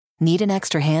Need an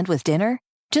extra hand with dinner?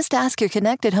 Just ask your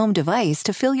connected home device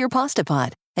to fill your pasta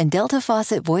pot, and Delta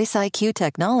Faucet Voice IQ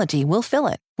technology will fill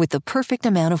it with the perfect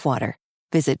amount of water.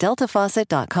 Visit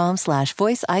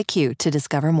deltafaucet.com/voice IQ to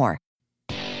discover more.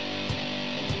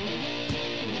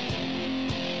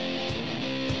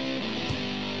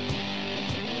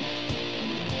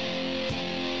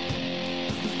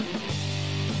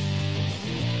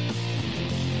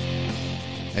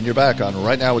 And you're back on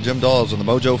Right Now with Jim Dawes on the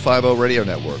Mojo 50 Radio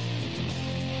Network.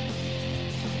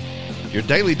 Your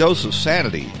daily dose of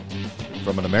sanity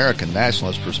from an American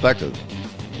nationalist perspective.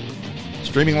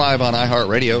 Streaming live on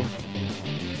iHeartRadio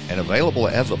and available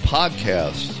as a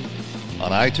podcast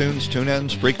on iTunes, TuneIn,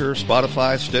 Spreaker,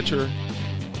 Spotify, Stitcher,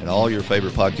 and all your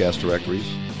favorite podcast directories.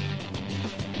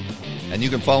 And you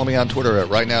can follow me on Twitter at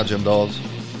Right Now Jim Dawes.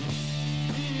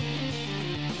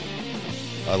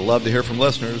 I'd love to hear from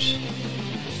listeners.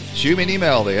 Shoot me an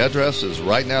email. The address is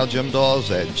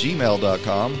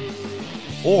rightnowjimdawes@gmail.com,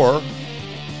 or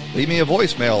leave me a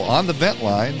voicemail on the vent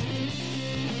line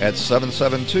at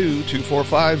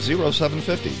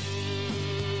 772-245-0750.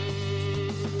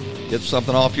 Get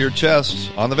something off your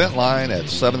chest on the vent line at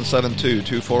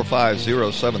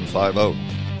 772-245-0750.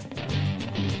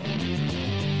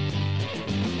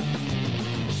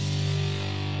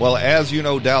 Well, as you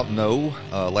no doubt know,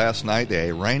 last night the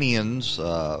Iranians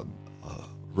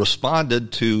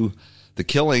responded to the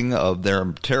killing of their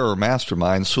terror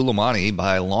mastermind, Soleimani,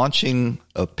 by launching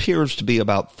appears to be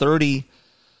about 30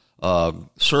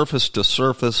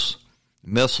 surface-to-surface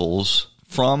missiles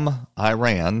from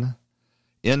Iran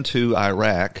into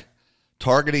Iraq,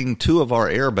 targeting two of our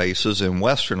air bases in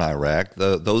western Iraq,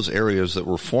 those areas that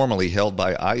were formerly held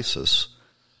by ISIS,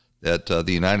 that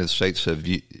the United States have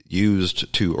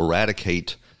used to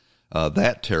eradicate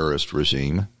that terrorist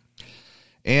regime.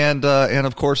 And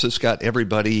of course, it's got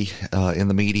everybody in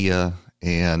the media,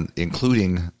 and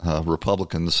including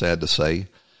Republicans, sad to say,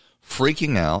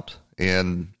 freaking out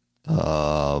and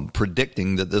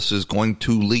predicting that this is going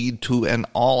to lead to an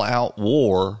all-out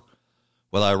war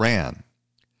with Iran.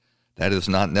 That is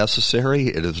not necessary.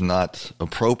 It is not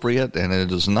appropriate, and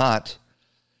it is not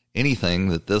anything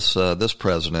that this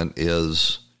president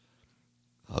is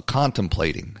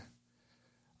contemplating.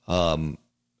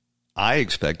 I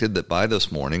expected that by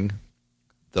this morning,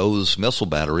 those missile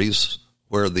batteries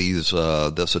where this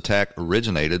attack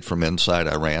originated from inside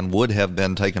Iran would have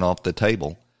been taken off the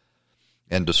table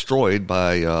and destroyed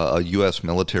by a U.S.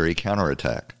 military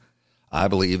counterattack. I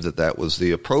believe that was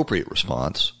the appropriate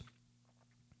response.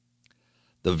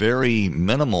 The very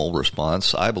minimal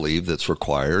response I believe that's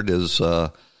required is,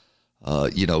 to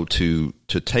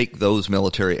take those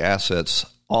military assets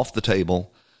off the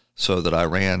table so that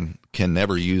Iran can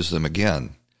never use them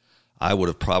again. I would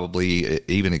have probably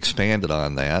even expanded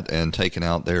on that and taken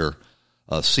out their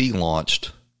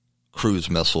sea-launched cruise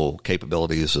missile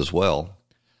capabilities as well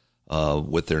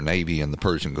with their Navy in the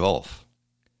Persian Gulf.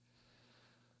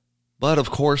 But, of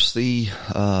course, the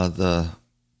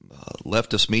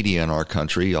leftist media in our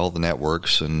country, all the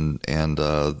networks and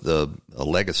the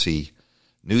legacy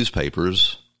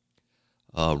newspapers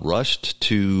rushed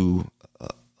to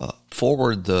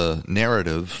forward the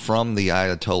narrative from the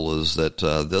Ayatollahs that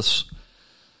this,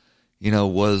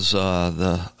 was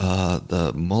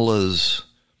the mullah's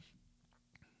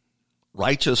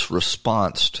righteous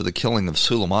response to the killing of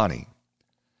Soleimani.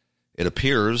 It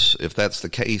appears, if that's the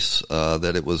case,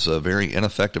 that it was a very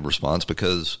ineffective response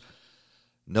because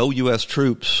no U.S.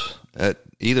 troops at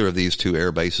either of these two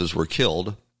air bases were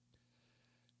killed,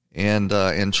 and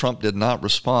Trump did not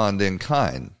respond in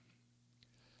kind.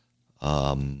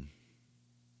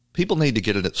 People need to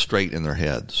get it straight in their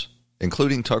heads,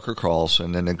 including Tucker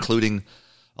Carlson and including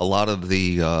a lot of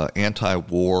the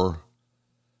anti-war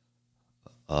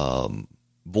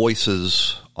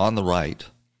voices on the right,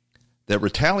 that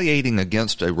retaliating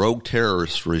against a rogue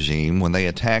terrorist regime when they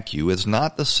attack you is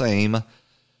not the same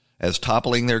as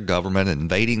toppling their government,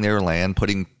 invading their land,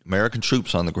 putting American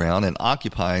troops on the ground, and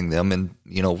occupying them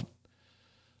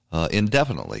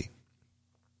indefinitely.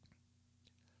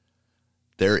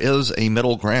 There is a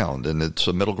middle ground, and it's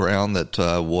a middle ground that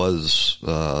was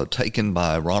taken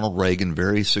by Ronald Reagan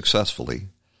very successfully,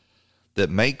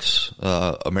 that makes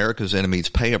America's enemies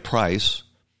pay a price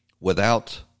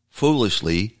without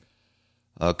foolishly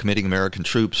committing American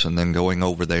troops and then going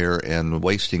over there and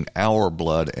wasting our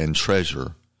blood and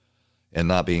treasure and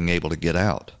not being able to get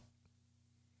out.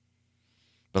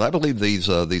 But I believe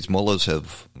these mullahs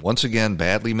have once again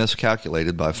badly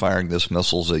miscalculated by firing these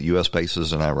missiles at U.S.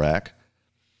 bases in Iraq.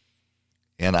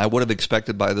 And I would have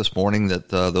expected by this morning that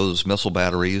those missile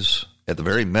batteries, at the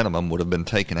very minimum, would have been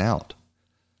taken out.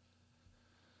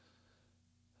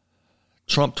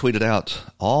 Trump tweeted out,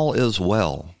 "All is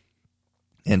well,"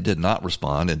 and did not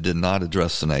respond and did not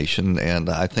address the nation. And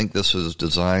I think this is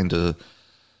designed to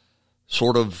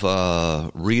sort of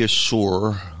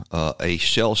reassure a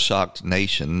shell-shocked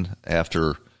nation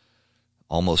after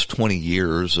almost 20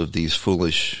 years of these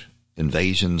foolish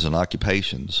invasions and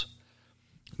occupations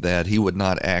that he would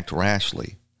not act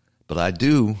rashly. But I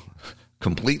do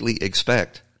completely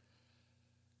expect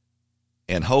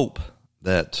and hope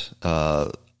that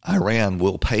Iran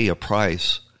will pay a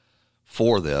price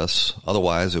for this.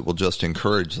 Otherwise, it will just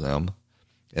encourage them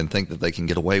and think that they can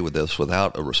get away with this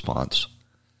without a response.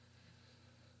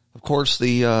 Of course,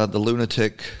 the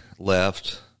lunatic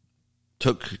left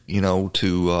took,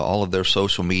 to all of their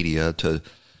social media to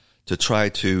try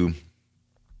to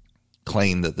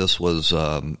claim that this was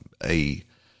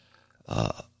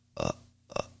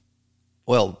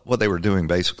what they were doing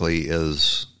basically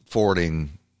is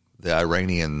forwarding the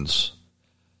Iranians'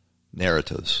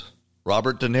 narratives.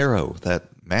 Robert De Niro, that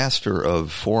master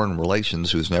of foreign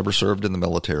relations who's never served in the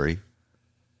military,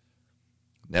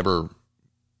 never,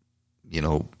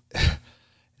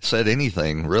 said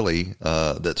anything really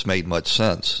that's made much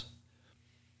sense,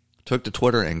 took to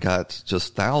Twitter and got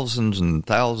just thousands and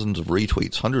thousands of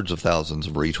retweets, hundreds of thousands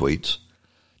of retweets.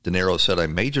 De Niro said, "A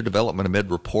major development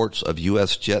amid reports of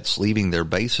U.S. jets leaving their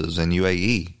bases in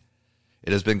UAE.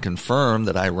 It has been confirmed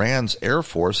that Iran's Air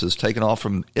Force has taken off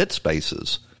from its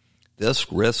bases.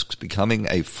 This risks becoming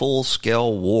a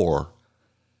full-scale war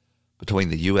between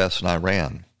the U.S. and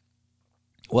Iran."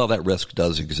 Well, that risk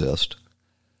does exist,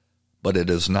 but it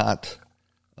is not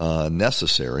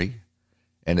necessary,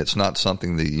 and it's not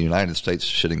something the United States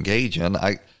should engage in.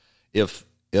 If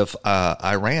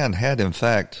Iran had, in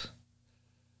fact,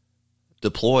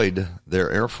 deployed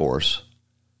their Air Force,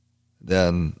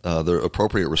 then the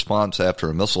appropriate response after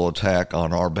a missile attack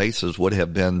on our bases would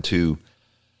have been to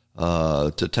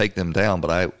take them down.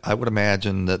 But I would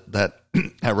imagine that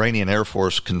Iranian Air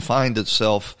Force confined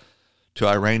itself to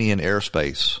Iranian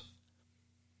airspace.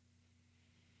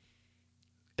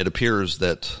 It appears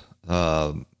that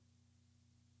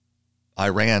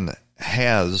Iran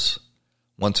has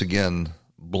once again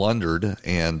blundered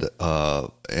and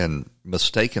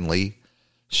mistakenly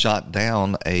shot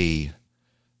down a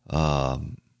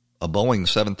Boeing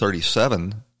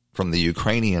 737 from the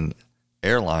Ukrainian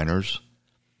airliners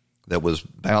that was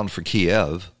bound for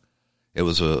Kiev. It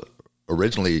was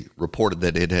originally reported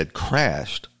that it had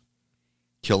crashed,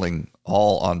 killing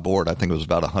all on board. I think it was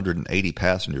about 180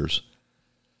 passengers.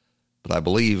 But I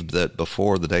believe that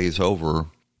before the day is over,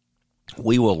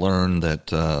 we will learn that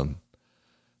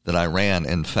that Iran,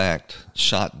 in fact,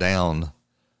 shot down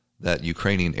that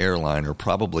Ukrainian airliner,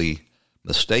 probably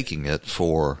mistaking it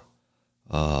for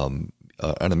an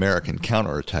American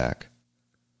counterattack.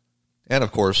 And,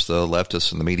 of course, the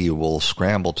leftists and the media will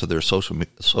scramble to their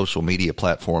social media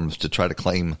platforms to try to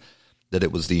claim that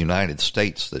it was the United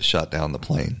States that shot down the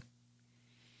plane.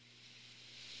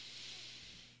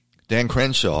 Dan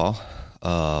Crenshaw,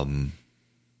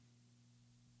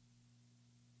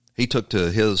 he took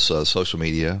to his social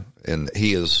media, and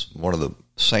he is one of the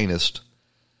sanest,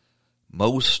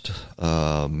 most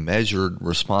measured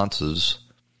responses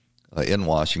in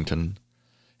Washington.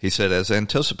 He said, as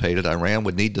anticipated, Iran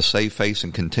would need to save face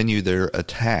and continue their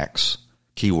attacks.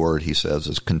 Keyword, he says,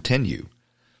 is continue.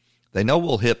 They know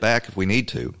we'll hit back if we need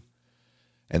to.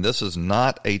 And this is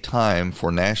not a time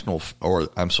for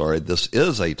this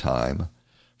is a time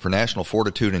for national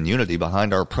fortitude and unity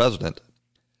behind our president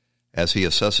as he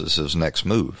assesses his next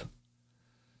move.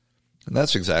 And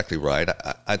that's exactly right.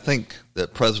 I think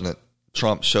that President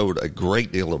Trump showed a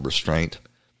great deal of restraint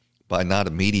by not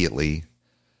immediately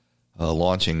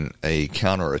launching a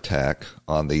counterattack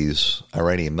on these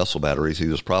Iranian missile batteries. He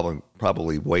was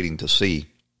probably waiting to see,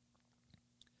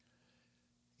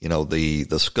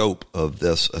 the scope of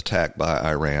this attack by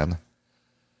Iran.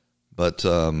 But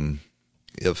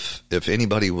if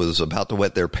anybody was about to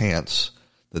wet their pants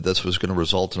that this was going to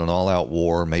result in an all-out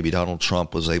war, maybe Donald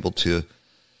Trump was able to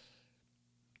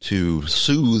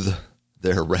soothe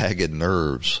their ragged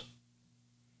nerves.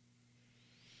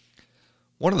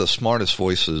 One of the smartest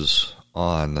voices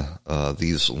on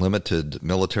these limited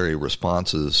military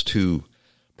responses to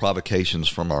provocations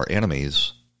from our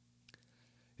enemies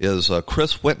is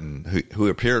Chris Whitten, who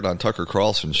appeared on Tucker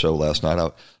Carlson's show last night.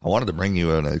 I wanted to bring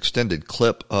you an extended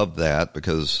clip of that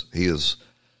because he is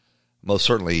most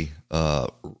certainly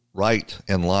right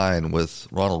in line with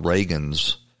Ronald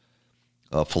Reagan's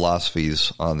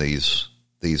philosophies on these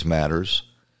matters.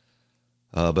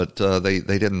 But they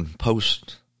didn't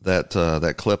post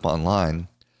that clip online.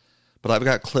 But I've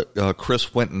got Chris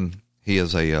Whitten. He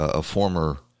is a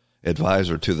former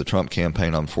advisor to the Trump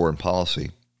campaign on foreign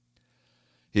policy.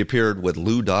 He appeared with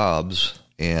Lou Dobbs,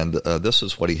 and this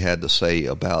is what he had to say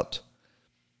about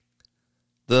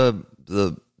the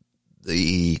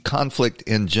conflict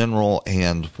in general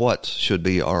and what should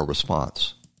be our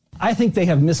response. I think they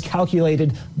have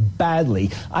miscalculated badly.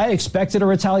 I expected a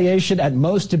retaliation at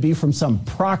most to be from some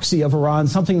proxy of Iran,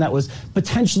 something that was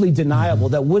potentially deniable,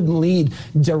 that wouldn't lead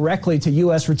directly to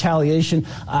U.S. retaliation.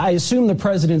 I assume the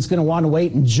president's going to want to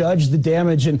wait and judge the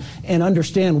damage and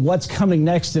understand what's coming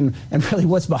next and really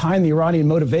what's behind the Iranian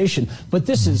motivation. But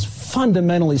this is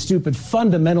fundamentally stupid,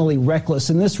 fundamentally reckless.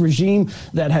 And this regime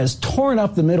that has torn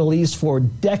up the Middle East for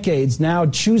decades now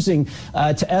choosing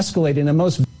to escalate in a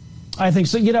most... I think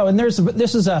so, and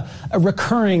this is a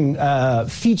recurring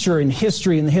feature in the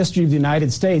history of the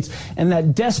United States, and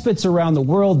that despots around the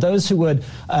world, those who would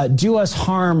do us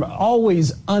harm,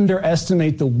 always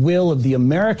underestimate the will of the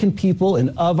American people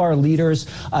and of our leaders.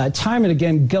 Time and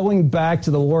again, going back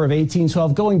to the War of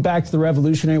 1812, going back to the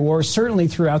Revolutionary War, certainly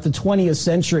throughout the 20th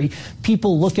century,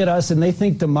 people look at us and they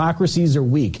think democracies are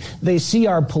weak. They see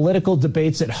our political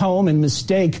debates at home and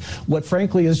mistake what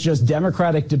frankly is just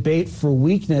democratic debate for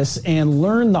weakness, and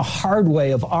learn the hard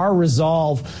way of our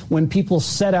resolve when people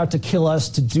set out to kill us,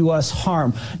 to do us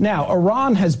harm. Now,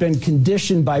 Iran has been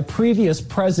conditioned by previous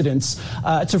presidents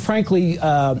to frankly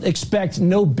expect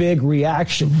no big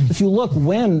reaction. If you look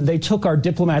when they took our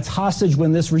diplomats hostage,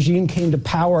 when this regime came to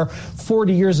power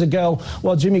 40 years ago,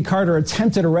 while Jimmy Carter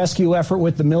attempted a rescue effort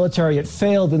with the military, it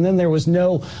failed, and then there was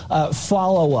no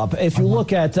follow-up. If you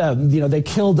look at, they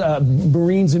killed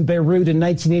Marines in Beirut in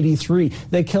 1983.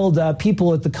 They killed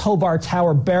people at the Khobar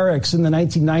Tower barracks in the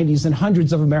 1990s, and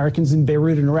hundreds of Americans in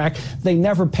Beirut and Iraq. They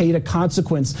never paid a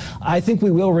consequence. I think we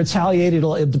will retaliate.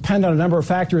 It'll depend on a number of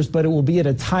factors, but it will be at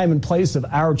a time and place of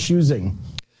our choosing.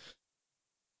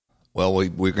 Well,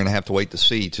 we're going to have to wait to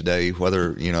see today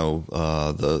whether,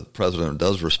 the president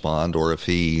does respond or if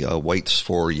he waits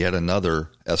for yet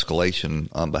another escalation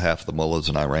on behalf of the mullahs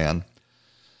in Iran.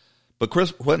 But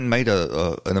Chris Whitten made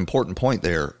an important point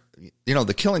there.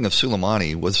 The killing of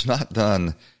Soleimani was not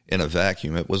done in a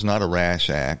vacuum. It was not a rash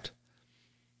act.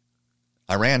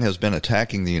 Iran has been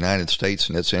attacking the United States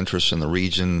and its interests in the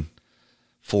region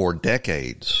for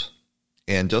decades.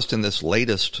 And just in this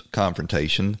latest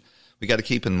confrontation, we got to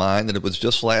keep in mind that it was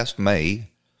just last May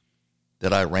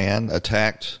that Iran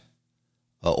attacked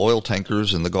oil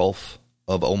tankers in the Gulf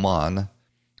of Oman,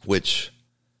 which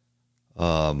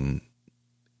is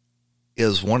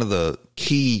one of the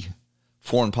key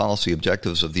foreign policy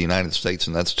objectives of the United States,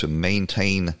 and that's to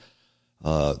maintain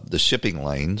the shipping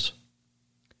lanes.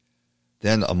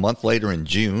 Then a month later in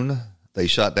June, they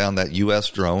shot down that U.S.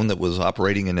 drone that was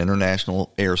operating in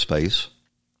international airspace.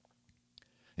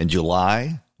 In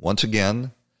July, once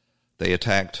again, they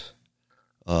attacked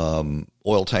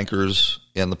oil tankers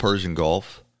in the Persian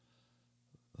Gulf.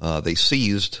 They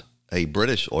seized a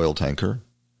British oil tanker.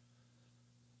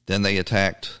 Then they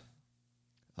attacked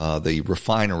the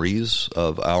refineries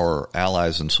of our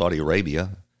allies in Saudi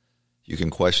Arabia. You can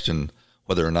question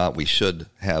whether or not we should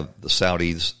have the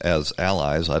Saudis as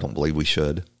allies. I don't believe we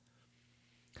should.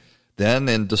 Then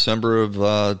in December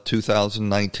of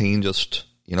 2019, just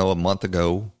a month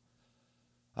ago,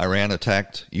 Iran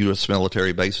attacked U.S.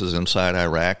 military bases inside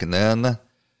Iraq. And then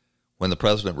when the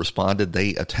president responded,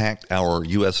 they attacked our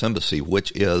U.S. embassy,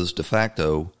 which is de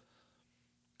facto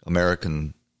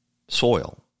American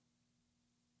soil.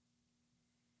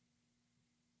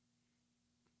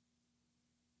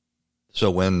 So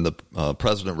when the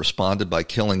president responded by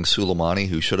killing Soleimani,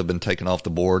 who should have been taken off the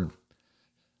board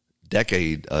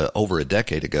over a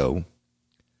decade ago,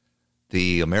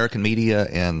 the American media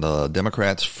and the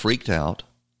Democrats freaked out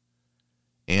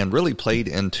and really played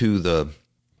into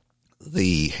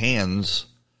the hands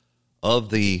of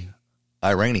the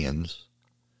Iranians,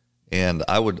 and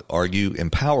I would argue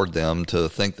empowered them to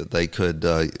think that they could,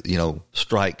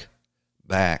 strike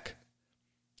back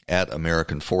at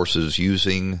American forces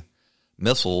using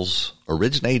missiles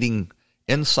originating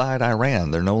inside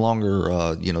Iran. They're no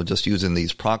longer, just using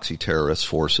these proxy terrorist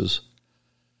forces.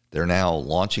 They're now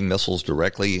launching missiles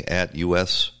directly at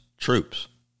U.S. troops.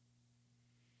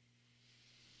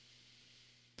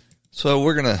 So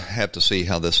we're going to have to see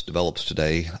how this develops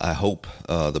today. I hope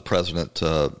the president,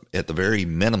 at the very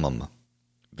minimum,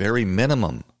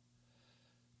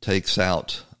 takes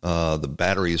out the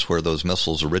batteries where those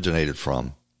missiles originated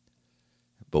from.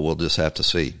 But we'll just have to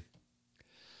see.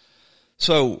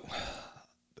 So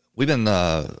we've been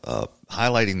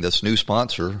highlighting this new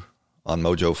sponsor on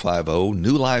Mojo 50,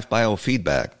 New Life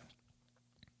Biofeedback.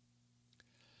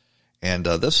 And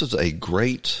this is a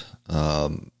great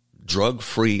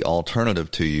drug-free alternative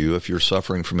to you if you're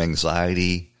suffering from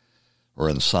anxiety or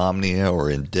insomnia or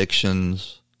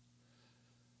addictions,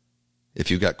 if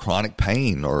you've got chronic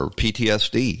pain or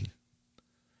PTSD,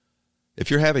 if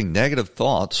you're having negative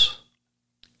thoughts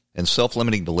and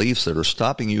self-limiting beliefs that are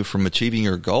stopping you from achieving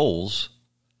your goals,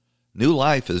 New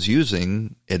Life is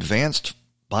using advanced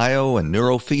bio and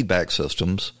neurofeedback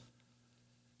systems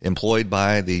employed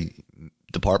by the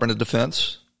Department of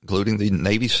Defense, including the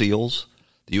Navy SEALs,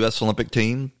 the U.S. Olympic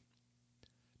team,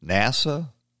 NASA,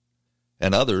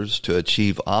 and others to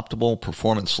achieve optimal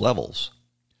performance levels.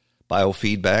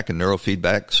 Biofeedback and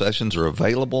neurofeedback sessions are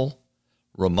available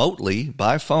remotely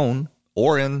by phone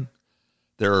or in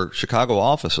their Chicago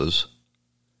offices.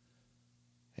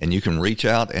 And you can reach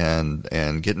out and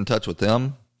get in touch with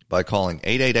them by calling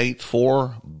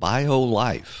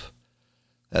 888-4-BIO-LIFE.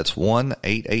 That's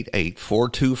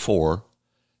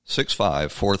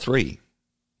 1-888-424-6543.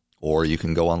 Or you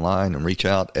can go online and reach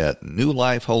out at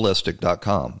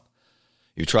newlifeholistic.com.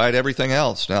 You tried everything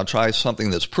else. Now try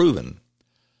something that's proven.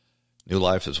 New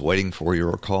Life is waiting for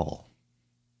your call.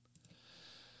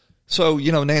 So,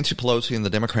 Nancy Pelosi and the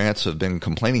Democrats have been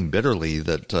complaining bitterly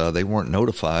that they weren't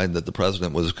notified that the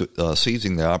president was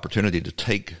seizing the opportunity to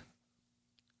take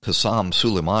Qasem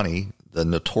Soleimani, the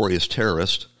notorious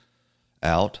terrorist,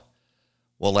 out.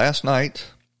 Well, last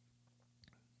night,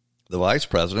 the vice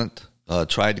president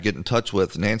tried to get in touch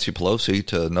with Nancy Pelosi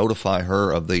to notify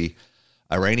her of the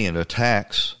Iranian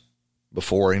attacks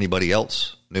before anybody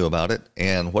else knew about it.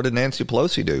 And what did Nancy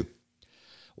Pelosi do?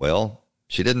 Well,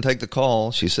 she didn't take the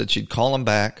call. She said she'd call him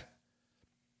back.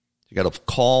 She got a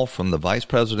call from the Vice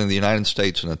President of the United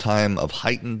States in a time of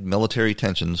heightened military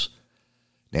tensions.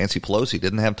 Nancy Pelosi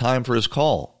didn't have time for his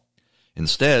call.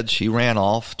 Instead, she ran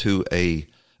off to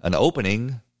an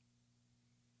opening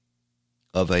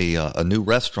of a new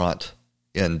restaurant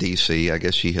in D.C. I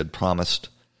guess she had promised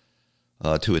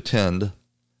to attend.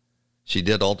 She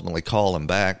did ultimately call him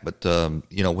back, but,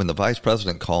 when the vice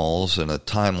president calls in a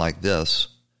time like this,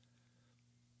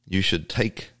 you should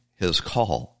take his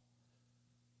call.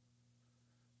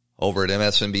 Over at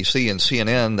MSNBC and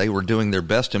CNN, they were doing their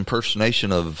best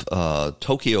impersonation of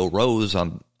Tokyo Rose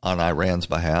on Iran's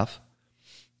behalf.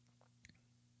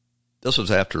 This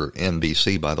was after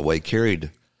NBC, by the way,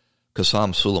 carried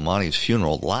Qasem Soleimani's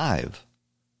funeral live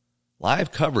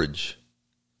coverage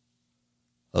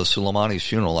of Soleimani's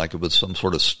funeral like it was some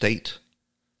sort of state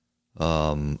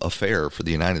affair for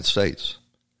the United States.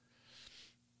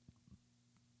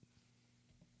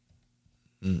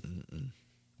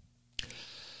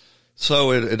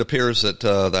 So it appears that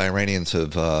the Iranians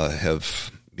have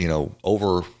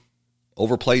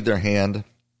overplayed their hand,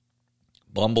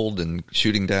 bumbled in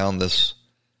shooting down this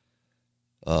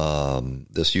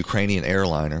Ukrainian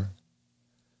airliner.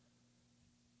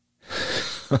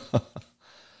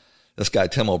 This guy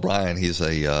Tim O'Brien, he's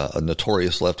a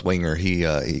notorious left-winger. He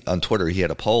on Twitter he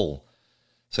had a poll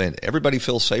saying everybody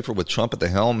feels safer with Trump at the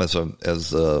helm as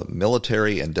the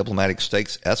military and diplomatic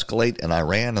stakes escalate in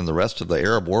Iran and the rest of the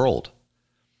Arab world.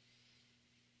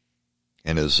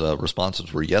 And his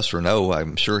responses were yes or no.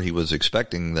 I'm sure he was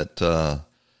expecting that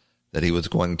he was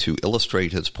going to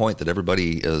illustrate his point that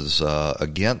everybody is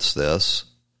against this.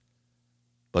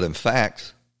 But in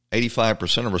fact,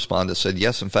 85% of respondents said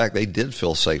yes, in fact, they did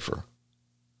feel safer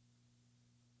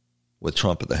with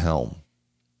Trump at the helm.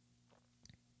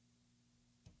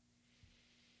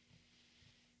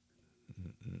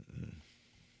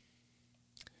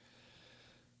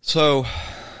 So,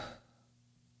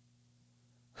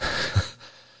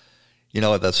 at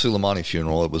that Soleimani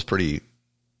funeral, it was pretty,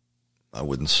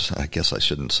 I guess I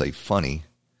shouldn't say funny,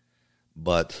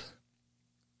 but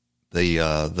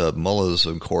the mullahs,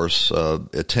 of course,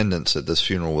 attendance at this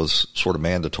funeral was sort of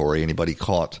mandatory. Anybody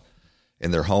caught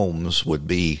in their homes would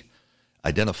be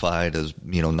identified as,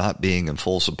 not being in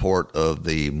full support of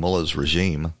the mullahs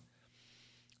regime.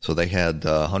 So they had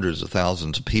hundreds of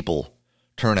thousands of people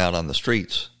turn out on the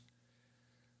streets,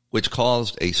 which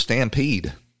caused a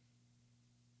stampede.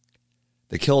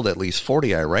 They killed at least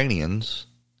 40 Iranians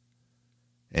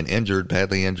and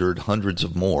badly injured hundreds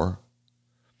of more.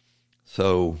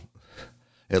 So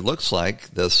it looks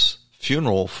like this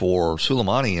funeral for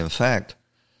Soleimani, in fact,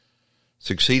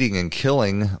 succeeding in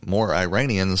killing more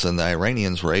Iranians than the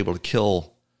Iranians were able to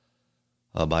kill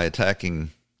by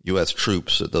attacking U.S.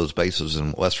 troops at those bases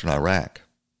in western Iraq.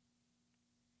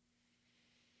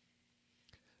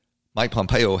 Mike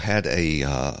Pompeo had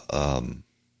a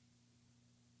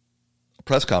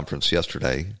press conference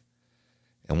yesterday,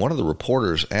 and one of the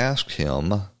reporters asked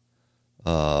him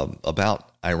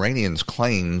about Iranians'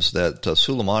 claims that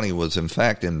Soleimani was in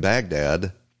fact in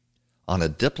Baghdad on a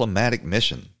diplomatic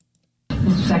mission.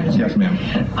 Secretary. Yes,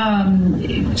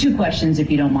 ma'am. Two questions,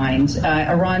 if you don't mind.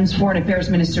 Iran's Foreign Affairs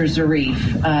Minister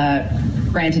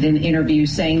Zarif granted an interview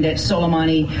saying that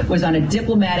Soleimani was on a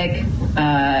diplomatic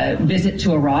visit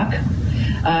to Iraq,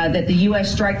 that the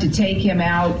U.S. strike to take him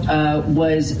out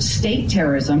was state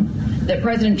terrorism, that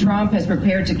President Trump has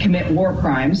prepared to commit war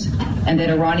crimes, and that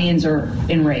Iranians are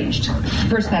enraged.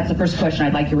 That's the first question.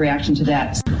 I'd like your reaction to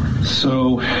that.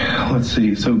 So, let's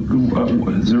see. So,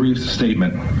 Zarif's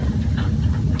statement.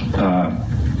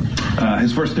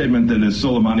 His first statement that is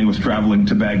Soleimani was traveling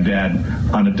to Baghdad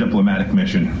on a diplomatic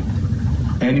mission.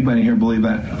 Anybody here believe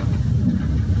that?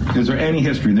 Is there any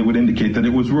history that would indicate that it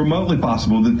was remotely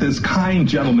possible that this kind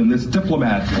gentleman, this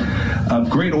diplomat of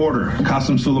great order,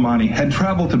 Qasem Soleimani, had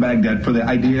traveled to Baghdad for the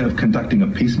idea of conducting a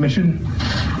peace mission?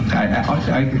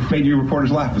 I made you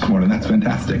reporters laugh this morning. That's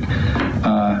fantastic.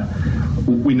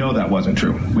 We know that wasn't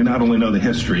true. We not only know the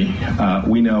history,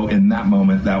 we know in that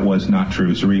moment that was not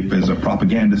true. Zarif is a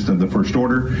propagandist of the first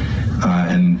order,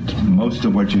 and most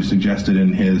of what you suggested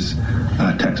in his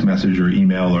text message or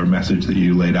email or message that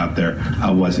you laid out there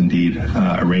was indeed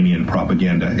Iranian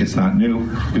propaganda. It's not new.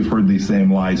 We've heard these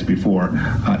same lies before.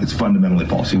 It's fundamentally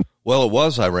false. Well, it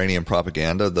was Iranian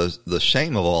propaganda. The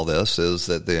shame of all this is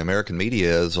that the American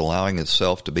media is allowing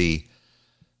itself to be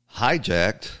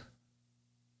hijacked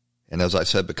and, as I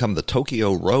said, become the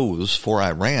Tokyo Rose for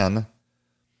Iran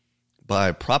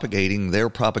by propagating their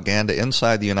propaganda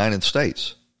inside the United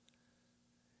States.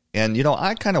 And,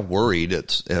 I kind of worried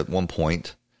at one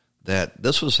point that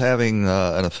this was having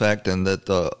an effect and that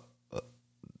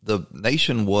the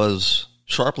nation was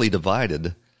sharply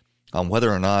divided on whether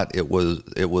or not it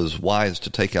was wise to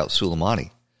take out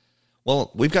Soleimani. Well,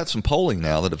 we've got some polling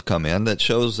now that have come in that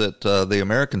shows that the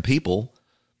American people,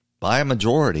 by a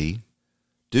majority,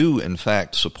 do in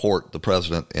fact support the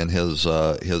president in his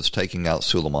taking out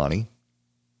Soleimani,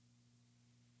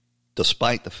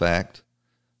 despite the fact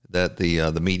that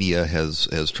the media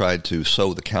has tried to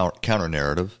sow the counter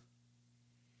narrative.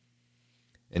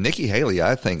 And Nikki Haley,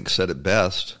 I think, said it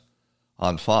best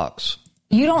on Fox.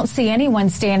 You don't see anyone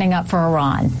standing up for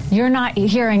Iran. You're not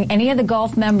hearing any of the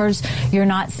Gulf members. You're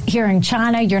not hearing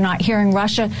China. You're not hearing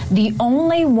Russia. The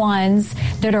only ones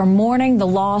that are mourning the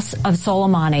loss of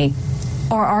Soleimani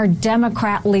are our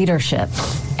Democrat leadership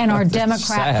and our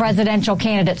Democrat presidential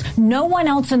candidates. No one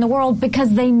else in the world,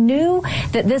 because they knew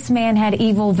that this man had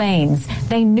evil veins.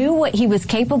 They knew what he was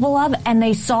capable of, and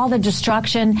they saw the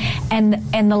destruction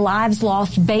and the lives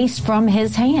lost based from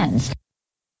his hands.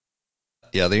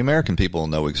 Yeah, the American people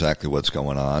know exactly what's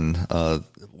going on.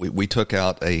 We took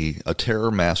out a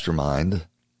terror mastermind.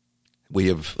 We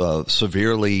have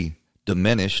severely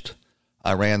diminished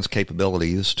Iran's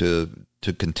capabilities to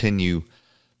continue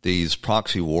these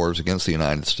proxy wars against the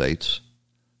United States.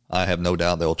 I have no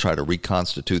doubt they'll try to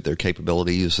reconstitute their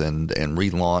capabilities and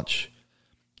relaunch,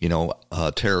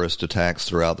 terrorist attacks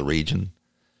throughout the region.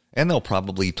 And they'll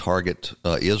probably target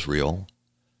Israel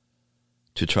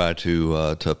to try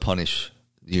to punish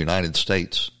the United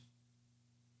States.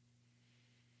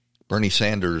 Bernie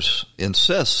Sanders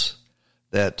insists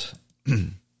that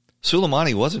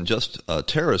Soleimani wasn't just a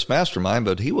terrorist mastermind,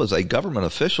 but he was a government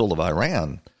official of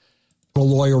Iran. A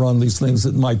lawyer on these things,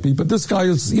 it might be, but this guy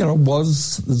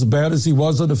was as bad as he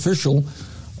was an official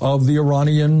of the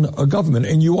Iranian government.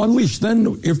 And you unleash,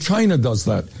 then if China does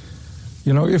that,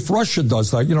 if Russia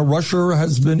does that, Russia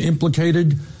has been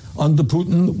implicated under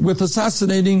Putin with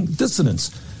assassinating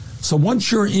dissidents. So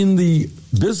once you're in the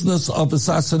business of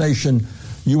assassination,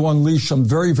 you unleash some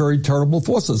very, very terrible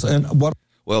forces.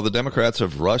 Well, the Democrats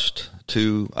have rushed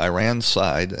to Iran's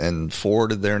side and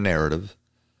forwarded their narrative.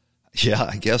 Yeah,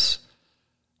 I guess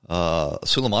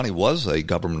Soleimani was a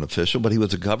government official, but he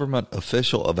was a government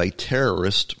official of a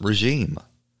terrorist regime.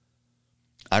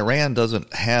 Iran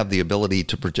doesn't have the ability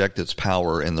to project its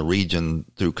power in the region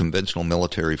through conventional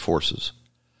military forces.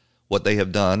 What they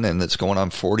have done, and it's going on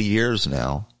 40 years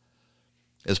now,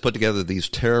 is put together these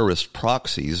terrorist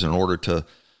proxies in order to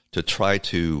try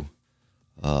to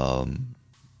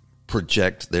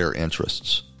project their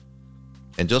interests.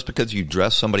 And just because you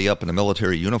dress somebody up in a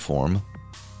military uniform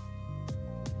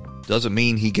doesn't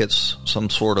mean he gets some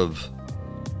sort of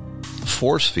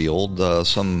force field,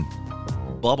 some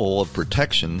bubble of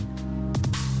protection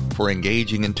for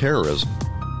engaging in terrorism.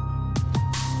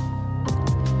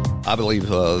 I believe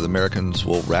the Americans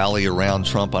will rally around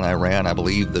Trump on Iran. I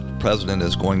believe that the president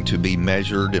is going to be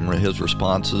measured in his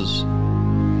responses.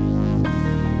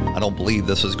 I don't believe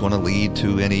this is going to lead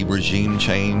to any regime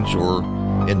change or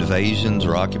invasions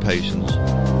or occupations.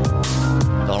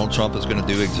 Donald Trump is going to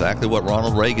do exactly what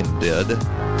Ronald Reagan did: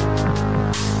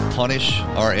 punish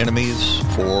our enemies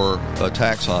for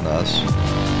attacks on us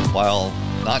while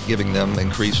not giving them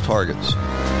increased targets.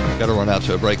 Got to run out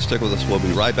to a break. Stick with us. We'll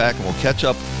be right back, and we'll catch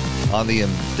up on the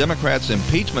Democrats'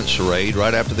 impeachment charade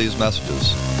right after these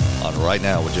messages on Right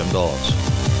Now with Jim Dawes.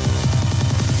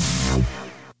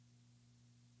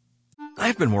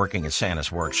 I've been working at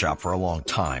Santa's workshop for a long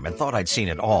time and thought I'd seen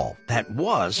it all. That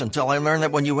was until I learned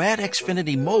that when you add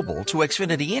Xfinity Mobile to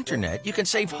Xfinity Internet, you can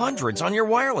save hundreds on your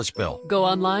wireless bill. Go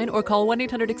online or call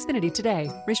 1-800-XFINITY today.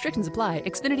 Restrictions apply.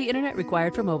 Xfinity Internet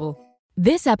required for mobile.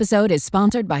 This episode is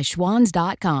sponsored by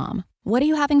Schwans.com. What are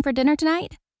you having for dinner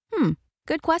tonight?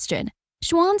 Good question.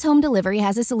 Schwans Home Delivery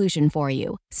has a solution for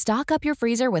you. Stock up your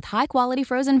freezer with high-quality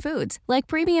frozen foods like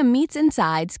premium meats and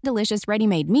sides, delicious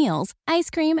ready-made meals, ice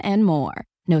cream, and more.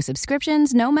 No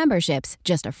subscriptions, no memberships,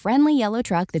 just a friendly yellow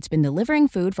truck that's been delivering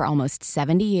food for almost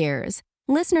 70 years.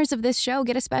 Listeners of this show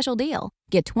get a special deal.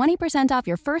 Get 20% off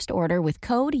your first order with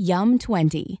code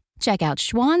YUM20. Check out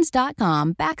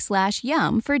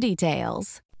schwans.com/YUM for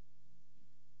details.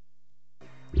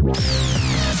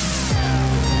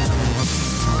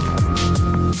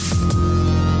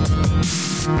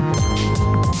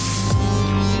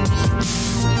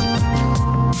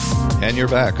 And you're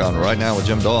back on Right Now with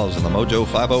Jim Dawes on the Mojo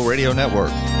 50 Radio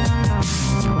Network.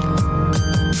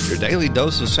 Your daily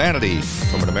dose of sanity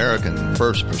from an American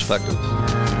first perspective.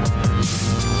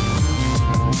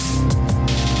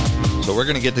 So we're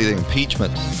going to get to the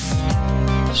impeachment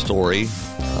story,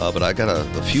 but I got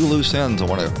a few loose ends I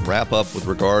want to wrap up with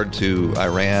regard to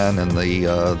Iran and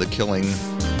the killing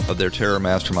of their terror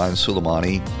mastermind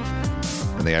Soleimani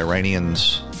and the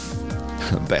Iranians'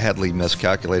 badly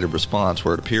miscalculated response,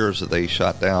 where it appears that they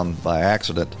shot down by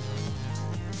accident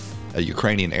a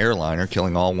Ukrainian airliner,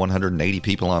 killing all 180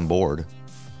 people on board.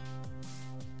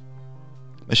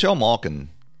 Michelle Malkin,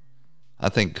 I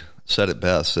think, said it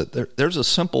best, that there's a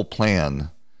simple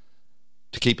plan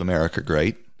to keep America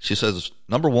great. She says,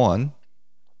 number one,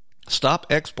 stop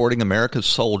exporting America's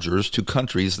soldiers to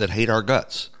countries that hate our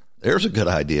guts. There's a good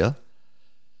idea.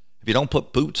 If you don't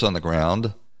put boots on the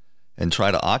ground and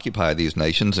try to occupy these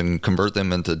nations and convert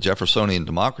them into Jeffersonian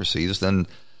democracies, then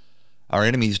our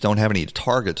enemies don't have any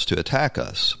targets to attack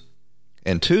us.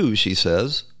 And two, she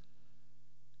says,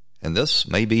 and this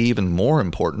may be even more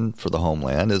important for the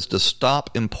homeland, is to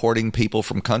stop importing people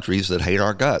from countries that hate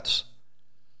our guts.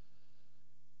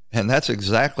 And that's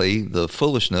exactly the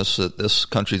foolishness that this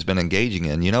country's been engaging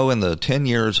in. You know, in the 10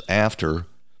 years after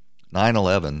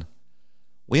 9/11,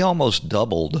 we almost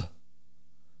doubled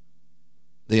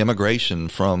the immigration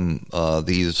from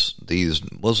these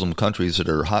Muslim countries that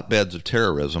are hotbeds of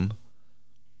terrorism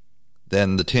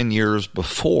than the 10 years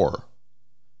before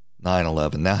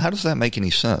 9/11. Now, how does that make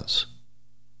any sense?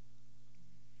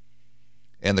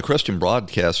 And the Christian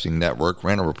Broadcasting Network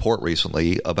ran a report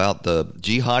recently about the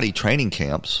jihadi training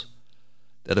camps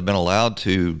that have been allowed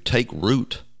to take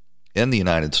root in the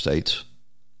United States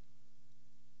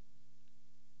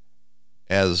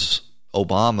as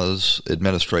Obama's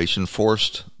administration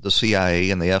forced the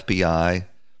CIA and the FBI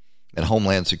and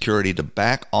Homeland Security to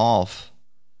back off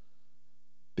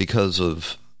because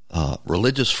of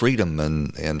religious freedom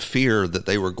and fear that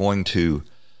they were going to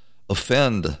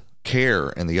offend CARE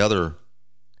and the other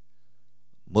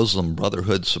Muslim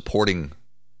Brotherhood supporting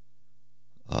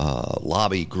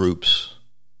lobby groups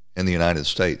in the United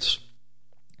States.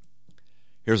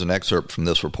 Here's an excerpt from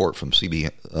this report from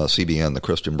CBN, the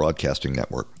Christian Broadcasting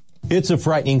Network. It's a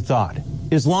frightening thought.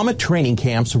 Islamic training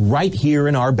camps right here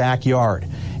in our backyard.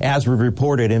 As we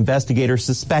reported, investigators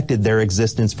suspected their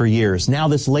existence for years. Now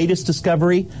this latest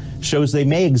discovery shows they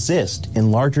may exist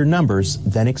in larger numbers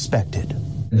than expected.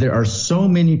 There are so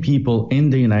many people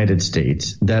in the United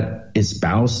States that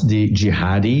espouse the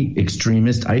jihadi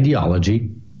extremist ideology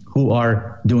who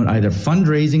are doing either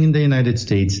fundraising in the United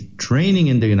States, training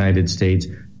in the United States,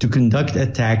 to conduct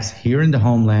attacks here in the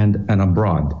homeland and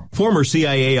abroad. Former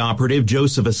CIA operative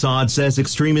Joseph Assad says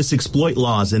extremists exploit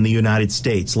laws in the United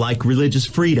States like religious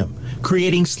freedom,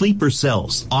 creating sleeper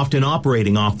cells, often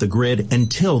operating off the grid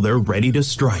until they're ready to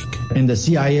strike. In the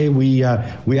CIA, we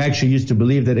actually used to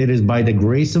believe that it is by the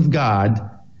grace of God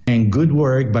and good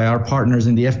work by our partners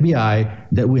in the FBI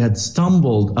that we had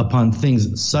stumbled upon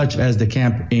things such as the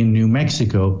camp in New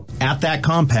Mexico. At that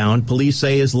compound, police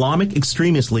say Islamic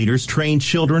extremist leaders trained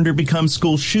children to become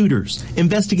school shooters.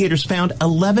 Investigators found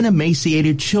 11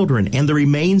 emaciated children and the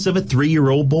remains of a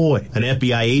 3-year-old boy. An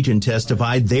FBI agent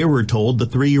testified they were told the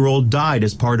 3-year-old died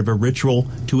as part of a ritual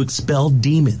to expel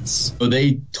demons. So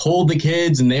they told the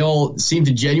kids, and they all seemed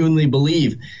to genuinely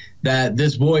believe that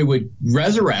this boy would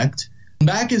resurrect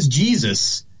back as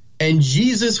Jesus, and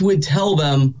Jesus would tell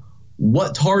them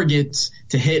what targets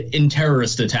to hit in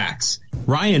terrorist attacks.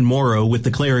 Ryan Morrow with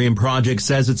the Clarion Project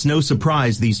says it's no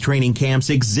surprise these training camps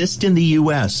exist in the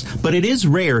U.S., but it is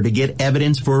rare to get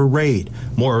evidence for a raid.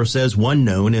 Morrow says one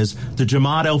known as the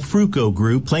Jamaat al-Fruqo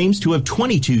group claims to have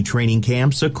 22 training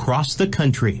camps across the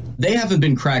country. They haven't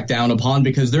been cracked down upon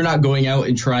because they're not going out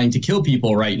and trying to kill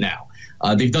people right now.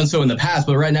 They've done so in the past,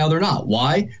 but right now they're not.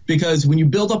 Why? Because when you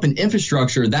build up an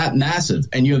infrastructure that massive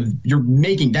and you're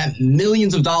making that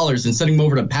millions of dollars and sending them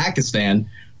over to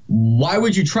Pakistan, why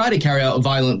would you try to carry out a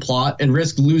violent plot and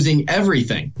risk losing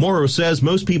everything? Morrow says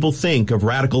most people think of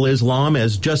radical Islam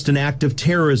as just an act of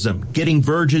terrorism, getting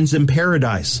virgins in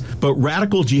paradise. But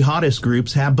radical jihadist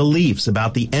groups have beliefs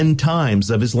about the end times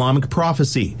of Islamic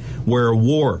prophecy, where a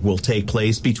war will take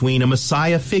place between a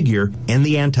Messiah figure and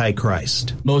the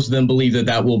Antichrist. Most of them believe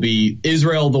that will be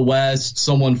Israel, the West,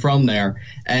 someone from there.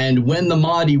 And when the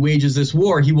Mahdi wages this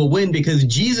war, he will win because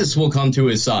Jesus will come to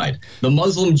his side. The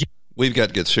Muslim We've got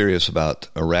to get serious about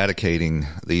eradicating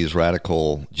these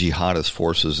radical jihadist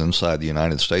forces inside the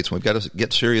United States. We've got to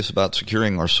get serious about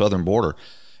securing our southern border.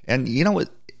 And, you know,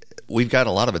 we've got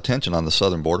a lot of attention on the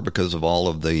southern border because of all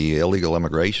of the illegal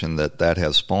immigration that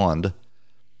has spawned.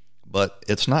 But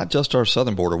it's not just our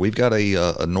southern border. We've got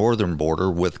a northern border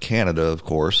with Canada, of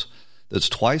course, that's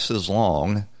twice as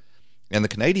long. And the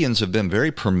Canadians have been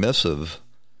very permissive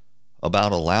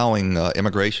about allowing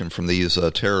immigration from these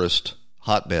terrorist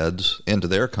hotbeds into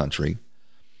their country,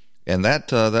 and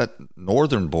that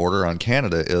northern border on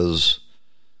Canada is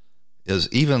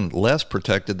even less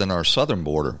protected than our southern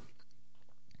border.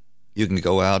 You can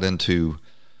go out into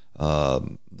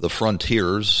the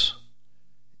frontiers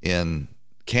in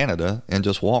Canada and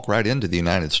just walk right into the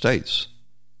United States.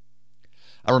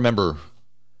 I remember,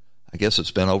 I guess it's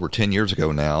been over 10 years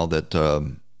ago now, that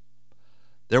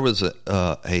there was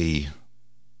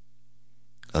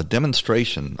a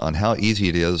demonstration on how easy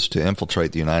it is to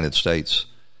infiltrate the United States.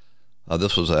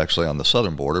 This was actually on the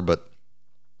southern border, but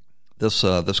this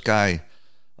guy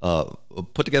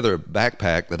put together a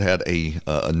backpack that had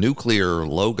a nuclear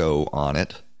logo on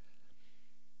it,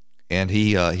 and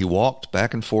he walked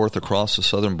back and forth across the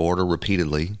southern border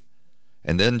repeatedly,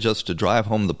 and then just to drive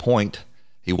home the point,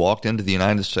 he walked into the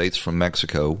United States from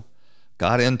Mexico,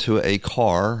 got into a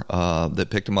car that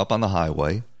picked him up on the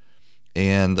highway,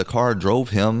 and the car drove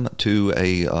him to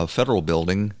a federal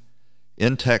building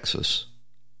in Texas,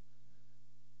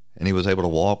 and he was able to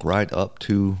walk right up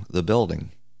to the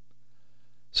building.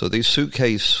 So these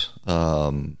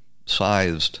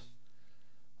suitcase-sized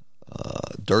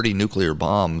dirty nuclear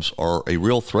bombs are a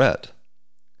real threat.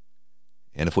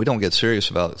 And if we don't get serious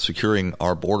about securing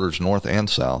our borders north and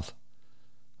south,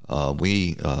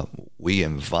 we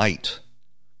invite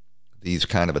these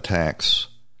kind of attacks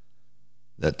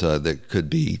that could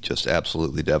be just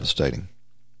absolutely devastating.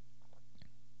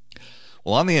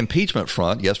 Well, on the impeachment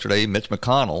front, yesterday, Mitch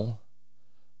McConnell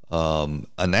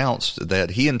announced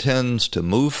that he intends to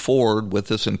move forward with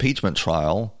this impeachment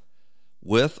trial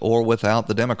with or without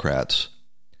the Democrats.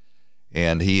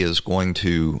 And he is going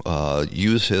to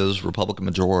use his Republican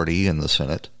majority in the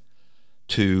Senate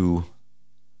to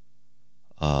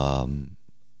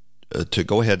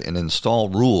go ahead and install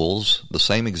rules, the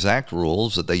same exact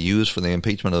rules that they used for the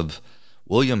impeachment of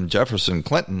William Jefferson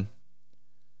Clinton.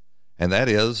 And that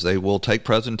is, they will take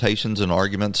presentations and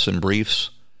arguments and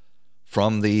briefs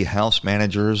from the House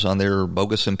managers on their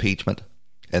bogus impeachment,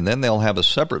 and then they'll have a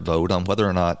separate vote on whether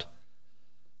or not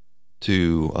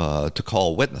to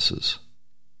call witnesses.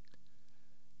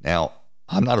 Now,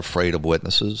 I'm not afraid of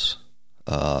witnesses.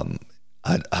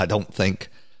 I don't think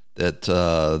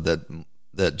that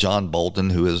John Bolton,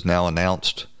 who has now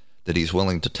announced that he's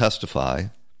willing to testify,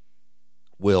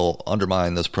 will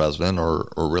undermine this president or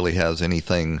really has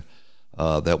anything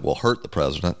that will hurt the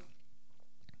president.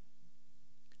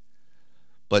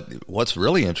 But what's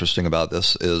really interesting about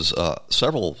this is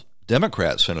several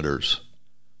Democrat senators.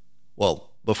 Well,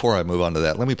 before I move on to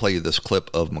that, let me play you this clip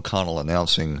of McConnell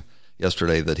announcing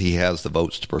yesterday that he has the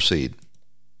votes to proceed.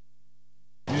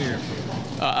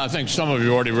 I think some of you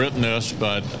have already written this,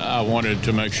 but I wanted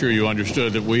to make sure you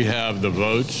understood that we have the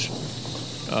votes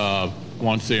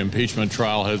once the impeachment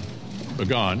trial has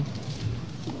begun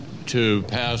to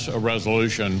pass a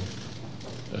resolution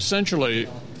essentially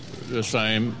the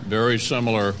same, very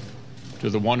similar to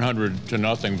the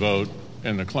 100-0 vote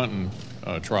in the Clinton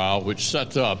trial, which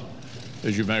sets up,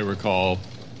 as you may recall,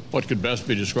 what could best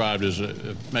be described as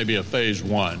maybe a phase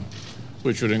one,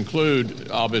 which would include,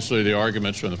 obviously, the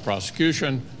arguments from the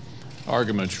prosecution,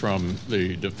 arguments from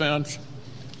the defense,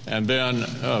 and then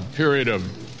a period of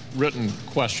written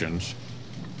questions,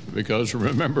 because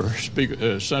remember,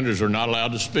 senators are not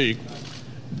allowed to speak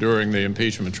during the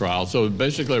impeachment trial. So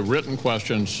basically written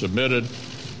questions submitted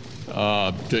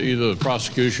to either the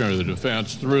prosecution or the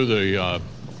defense through the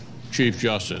Chief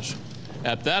Justice.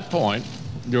 At that point,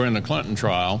 during the Clinton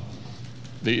trial,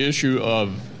 the issue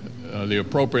of the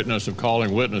appropriateness of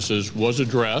calling witnesses was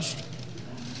addressed.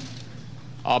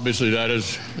 Obviously, that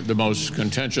is the most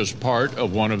contentious part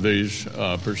of one of these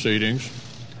proceedings,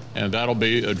 and that'll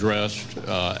be addressed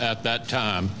at that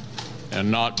time and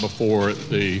not before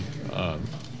the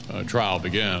trial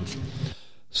begins.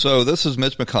 So this is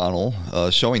Mitch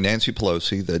McConnell showing Nancy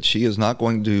Pelosi that she is not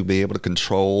going to be able to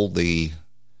control the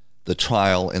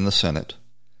trial in the Senate.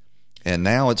 And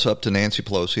now it's up to Nancy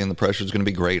Pelosi, and the pressure is going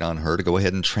to be great on her to go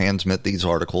ahead and transmit these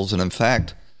articles. And in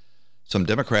fact, some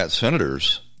Democrat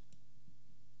senators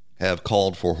have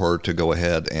called for her to go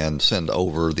ahead and send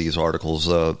over these articles.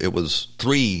 It was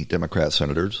 3 Democrat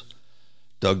senators,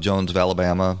 Doug Jones of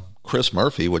Alabama, Chris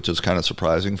Murphy, which is kind of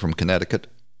surprising, from Connecticut,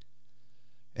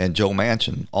 and Joe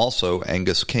Manchin. Also,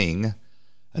 Angus King,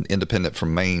 an independent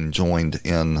from Maine, joined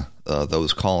in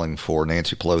those calling for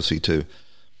Nancy Pelosi to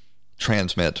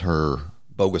transmit her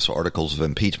bogus articles of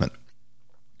impeachment.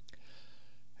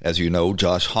 As you know,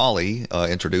 Josh Hawley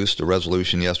introduced a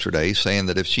resolution yesterday saying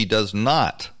that if she does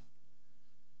not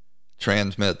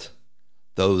transmit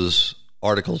those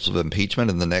articles of impeachment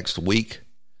in the next week,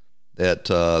 that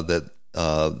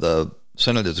the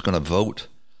Senate is going to vote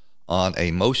on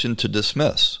a motion to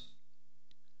dismiss.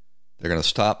 They're going to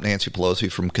stop Nancy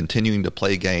Pelosi from continuing to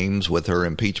play games with her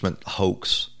impeachment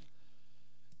hoax.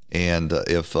 And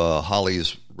if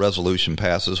Hawley's resolution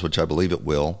passes, which I believe it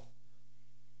will,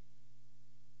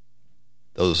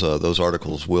 those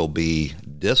articles will be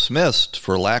dismissed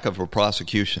for lack of a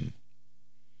prosecution.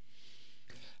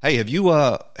 Hey, have you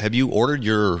ordered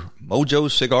your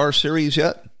Mojo cigar series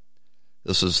yet?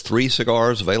 This is 3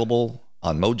 cigars available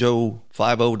on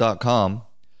Mojo50.com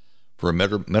for a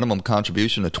minimum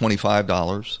contribution of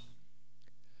 $25.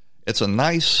 It's a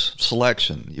nice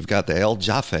selection. You've got the El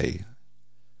Jaffe,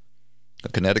 a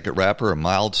Connecticut wrapper, a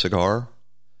mild cigar.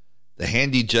 The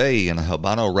Handy J in a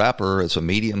Habano wrapper is a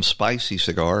medium spicy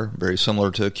cigar, very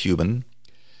similar to a Cuban.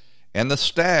 And the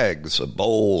Stags, a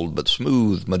bold but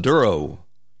smooth Maduro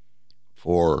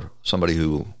for somebody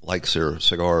who likes their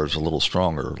cigars a little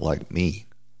stronger, like me.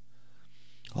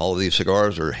 All of these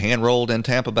cigars are hand-rolled in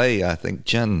Tampa Bay. I think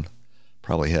Jen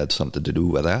probably had something to do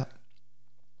with that.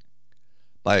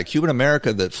 By a Cuban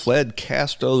American that fled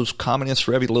Castro's communist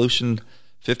revolution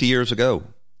 50 years ago.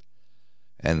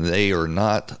 And they are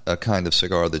not a kind of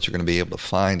cigar that you're going to be able to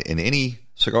find in any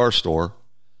cigar store.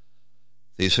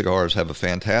 These cigars have a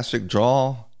fantastic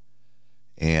draw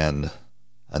and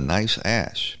a nice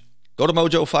ash. Go to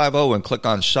Mojo50 and click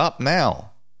on Shop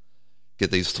Now. Get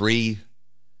these 3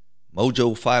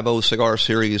 Mojo50 cigar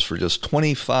series for just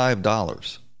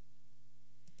 $25.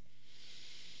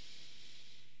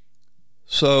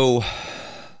 So,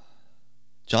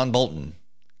 John Bolton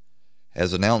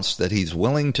has announced that he's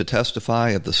willing to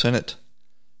testify if the Senate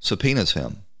subpoenas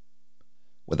him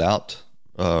without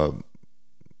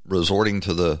resorting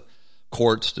to the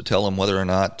courts to tell him whether or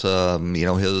not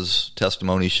his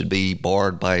testimony should be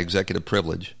barred by executive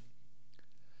privilege.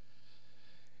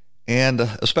 And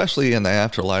especially in the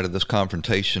afterlight of this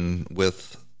confrontation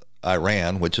with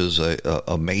Iran, which is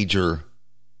a major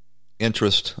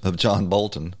interest of John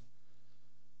Bolton.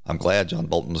 I'm glad John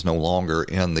Bolton's no longer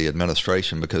in the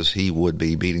administration, because he would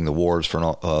be beating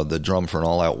the drum for an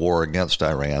all-out war against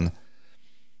Iran.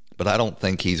 But I don't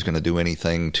think he's going to do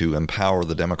anything to empower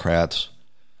the Democrats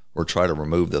or try to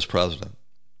remove this president.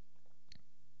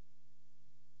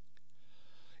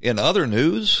 In other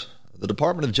news, the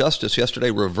Department of Justice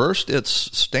yesterday reversed its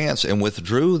stance and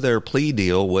withdrew their plea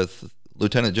deal with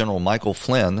Lieutenant General Michael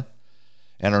Flynn,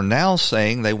 and are now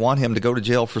saying they want him to go to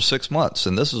jail for 6 months.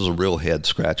 And this is a real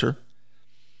head-scratcher,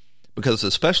 because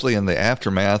especially in the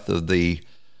aftermath of the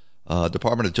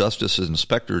Department of Justice's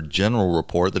Inspector General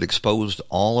report that exposed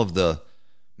all of the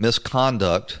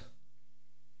misconduct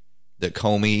that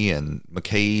Comey and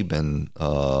McCabe and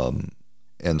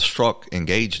Strzok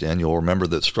engaged in. You'll remember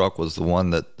that Strzok was the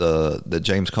one that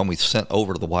James Comey sent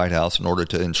over to the White House in order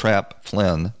to entrap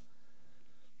Flynn.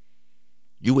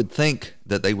 You would think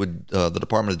that they would, the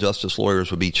Department of Justice lawyers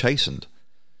would be chastened.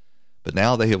 But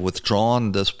now they have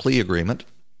withdrawn this plea agreement.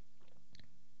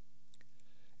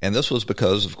 And this was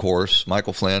because, of course,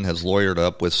 Michael Flynn has lawyered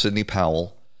up with Sidney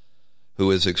Powell,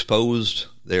 who has exposed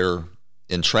their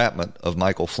entrapment of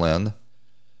Michael Flynn.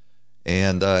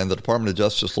 And the Department of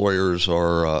Justice lawyers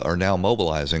are now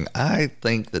mobilizing. I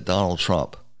think that Donald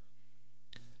Trump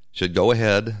should go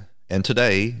ahead, and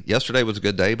yesterday was a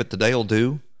good day, but today will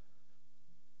do.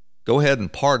 Go ahead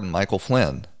and pardon Michael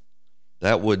Flynn.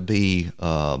 that would be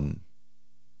a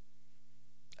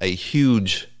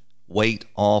huge weight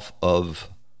off of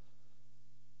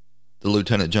the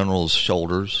Lieutenant General's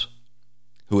shoulders,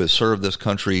 who has served this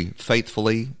country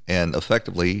faithfully and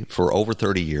effectively for over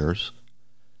 30 years.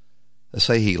 They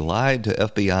say he lied to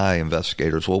FBI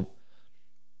investigators. Well,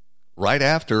 right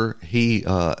after he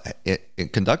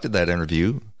conducted that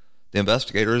interview, the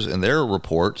investigators in their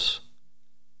reports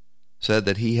said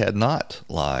that he had not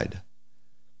lied.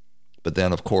 But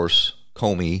then, of course,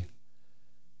 Comey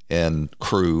and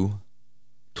crew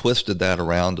twisted that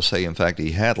around to say, in fact,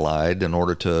 he had lied in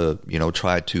order to,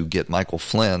 try to get Michael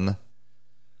Flynn,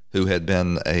 who had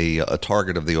been a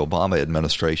target of the Obama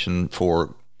administration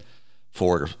for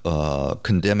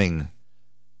condemning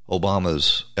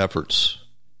Obama's efforts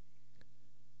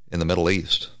in the Middle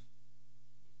East.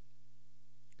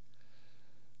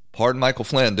 Pardon Michael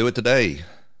Flynn. Do it today.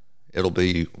 It'll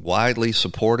be widely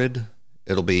supported.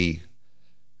 It'll be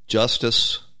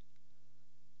justice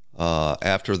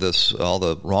after this, all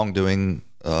the wrongdoing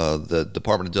the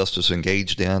Department of Justice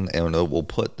engaged in, and it will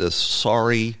put this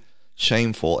sorry,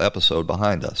 shameful episode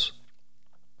behind us.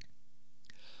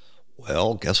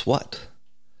 Well, guess what?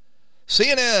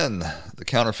 CNN, the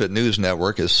counterfeit news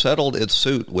network, has settled its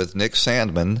suit with Nick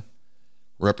Sandmann,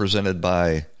 represented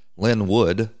by Lynn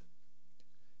Wood,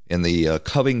 in the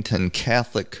Covington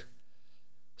Catholic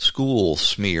school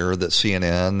smear that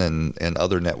CNN and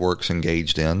other networks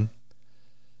engaged in.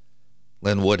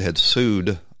 Lynn Wood had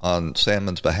sued on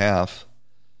Sandmann's behalf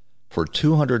for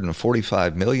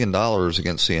 $245 million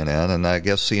against CNN, and I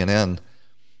guess CNN,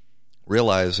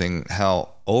 realizing how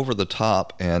over the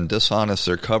top and dishonest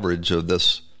their coverage of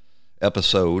this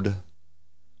episode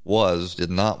was, did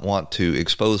not want to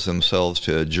expose themselves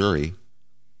to a jury,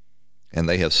 and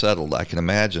they have settled. I can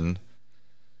imagine,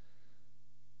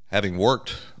 having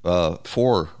worked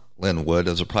for Lynn Wood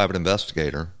as a private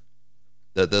investigator,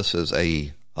 that this is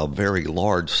a very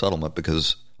large settlement,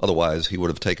 because otherwise he would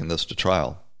have taken this to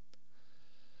trial.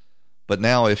 But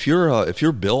now, if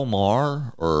you're Bill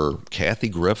Maher or Kathy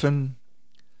Griffin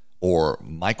or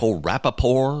Michael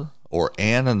Rappaport or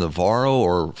Ana Navarro,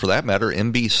 or for that matter,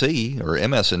 NBC or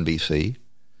MSNBC,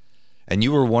 and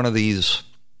you were one of these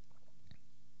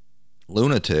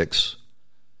lunatics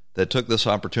that took this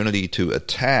opportunity to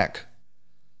attack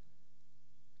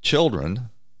children,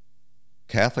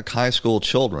 Catholic high school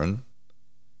children,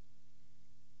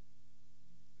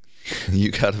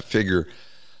 you got to figure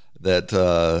that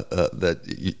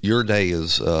that your day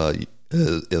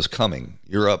is coming.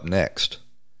 You're up next.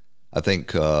 I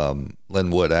think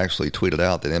Lynn Wood actually tweeted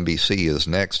out that NBC is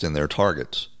next in their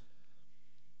targets.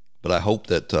 But I hope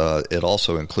that it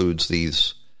also includes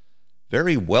these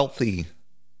very wealthy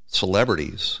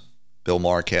celebrities: Bill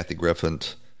Maher, Kathy Griffin,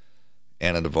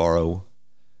 Ana Navarro,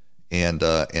 and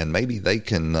maybe they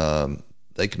can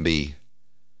be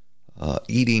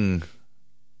eating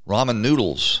ramen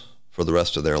noodles for the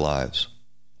rest of their lives.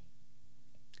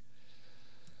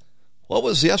 What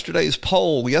was yesterday's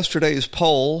poll? Yesterday's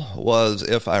poll was,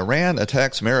 if Iran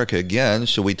attacks America again,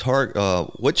 should we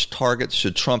which targets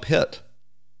should Trump hit?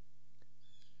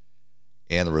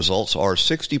 And the results are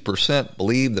 60%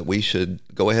 believe that we should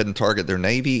go ahead and target their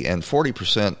Navy, and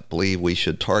 40% believe we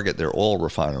should target their oil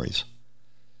refineries.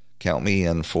 Count me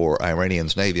in for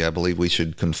Iranian's Navy. I believe we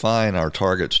should confine our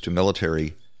targets to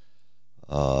military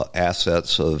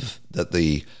assets that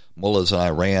the mullahs in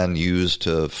Iran use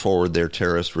to forward their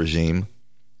terrorist regime.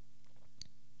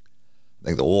 I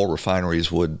think the oil refineries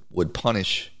would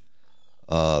punish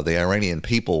the Iranian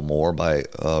people more by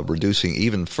reducing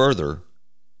even further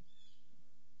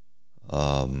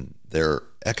their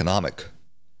economic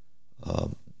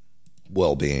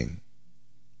well-being.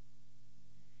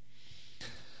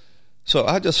 So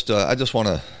I just want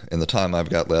to, in the time I've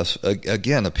got left,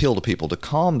 again appeal to people to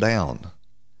calm down.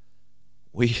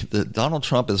 Donald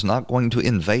Trump is not going to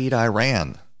invade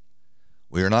Iran.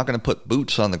 We are not going to put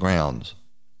boots on the ground.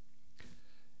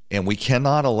 And we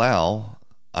cannot allow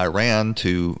Iran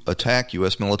to attack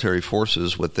U.S. military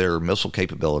forces with their missile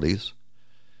capabilities.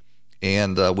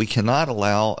 And we cannot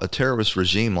allow a terrorist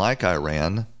regime like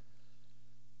Iran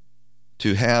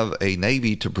to have a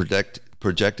navy to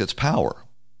project its power.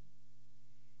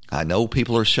 I know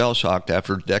people are shell-shocked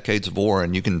after decades of war,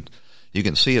 and you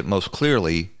can see it most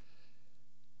clearly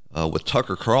with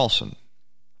Tucker Carlson.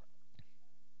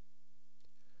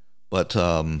 But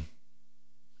so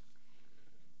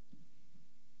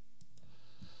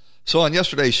on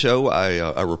yesterday's show,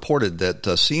 I reported that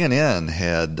CNN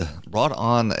had brought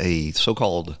on a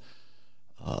so-called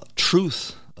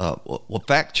truth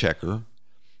fact checker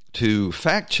to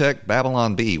fact check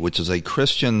Babylon Bee, which is a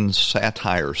Christian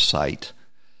satire site.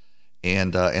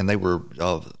 and they were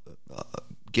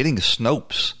getting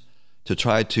Snopes to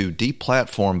try to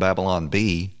deplatform Babylon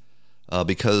Bee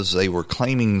because they were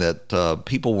claiming that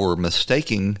people were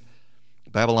mistaking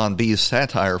Babylon Bee's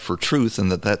satire for truth,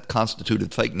 and that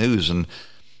constituted fake news. And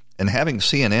having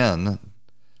CNN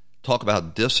talk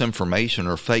about disinformation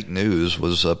or fake news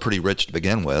was pretty rich to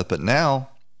begin with. But now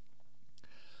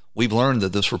we've learned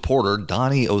that this reporter,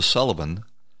 Donnie O'Sullivan,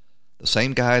 the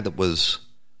same guy that was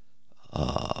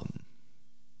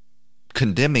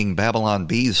condemning Babylon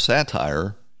Bee's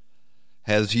satire,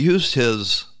 has used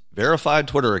his verified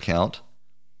Twitter account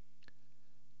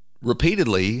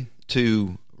repeatedly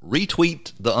to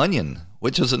retweet The Onion,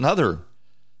 which is another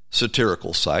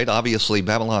satirical site. Obviously,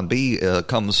 Babylon Bee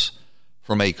comes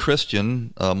from a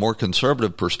Christian, more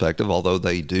conservative perspective, although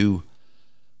they do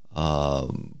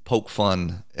poke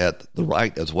fun at the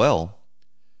right as well.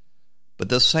 But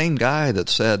this same guy that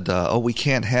said, we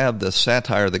can't have this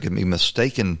satire that can be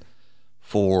mistaken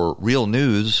for real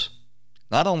news,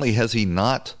 not only has he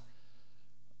not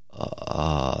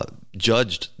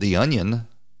judged The Onion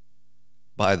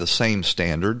by the same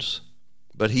standards,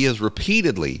 but he has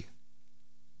repeatedly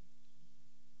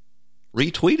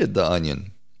retweeted The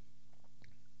Onion.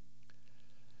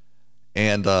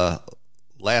 And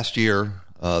last year,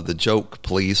 the joke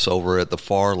police over at the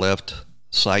far left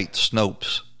site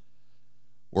Snopes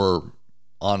were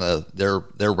on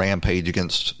their rampage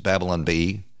against Babylon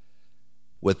Bee,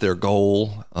 with their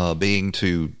goal being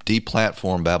to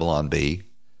deplatform Babylon Bee.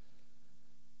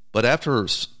 But after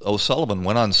O'Sullivan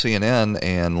went on CNN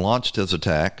and launched his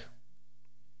attack,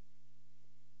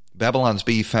 Babylon's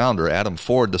Bee founder, Adam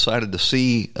Ford, decided to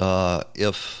see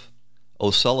if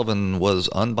O'Sullivan was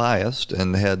unbiased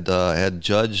and had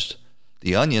judged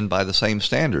The Onion by the same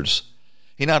standards.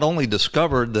 He not only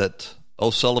discovered that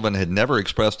O'Sullivan had never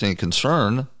expressed any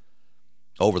concern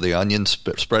over The Onion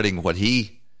spreading what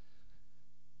he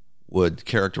would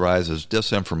characterize as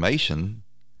disinformation,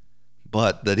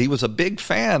 but that he was a big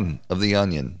fan of The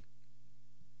Onion.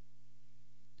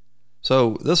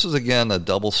 So this is, again, a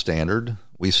double standard.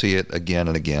 We see it again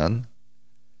and again.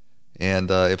 And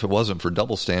if it wasn't for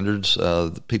double standards,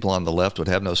 the people on the left would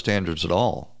have no standards at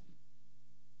all.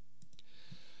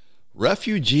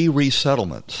 Refugee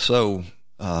resettlement. So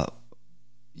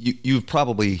you've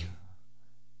probably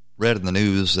read in the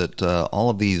news that all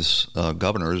of these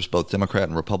governors, both Democrat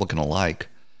and Republican alike,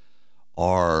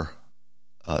 are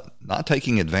not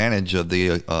taking advantage of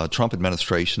the Trump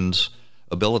administration's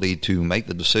ability to make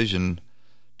the decision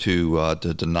to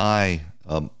deny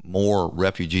more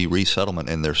refugee resettlement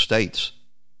in their states.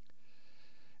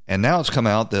 And now it's come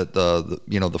out that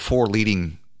the four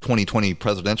leading 2020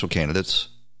 presidential candidates,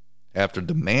 after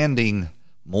demanding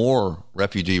more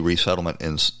refugee resettlement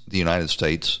in the United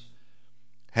States,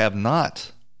 have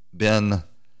not been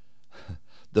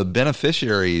the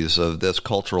beneficiaries of this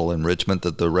cultural enrichment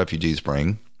that the refugees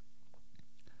bring.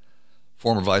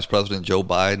 Former Vice President Joe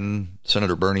Biden,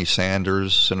 Senator Bernie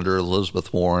Sanders, Senator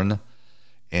Elizabeth Warren,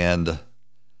 and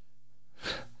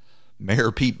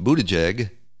Mayor Pete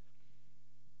Buttigieg,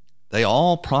 they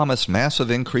all promise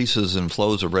massive increases in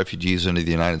flows of refugees into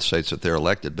the United States if they're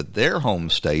elected, but their home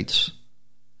states,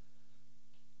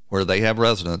 where they have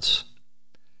residents,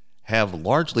 have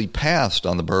largely passed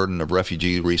on the burden of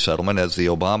refugee resettlement as the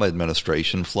Obama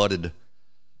administration flooded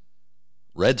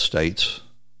red states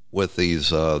with these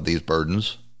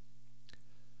burdens.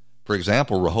 For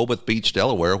example, Rehoboth Beach,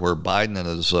 Delaware, where Biden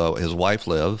and his wife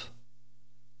live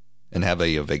and have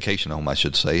a vacation home, I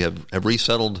should say, have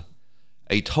resettled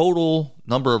a total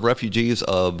number of refugees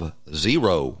of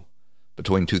 0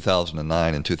 between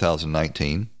 2009 and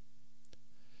 2019.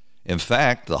 In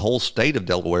fact, the whole state of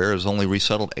Delaware has only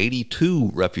resettled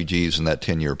 82 refugees in that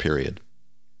 10-year period.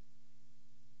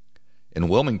 In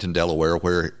Wilmington, Delaware,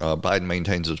 where Biden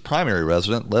maintains his primary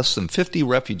residence, less than 50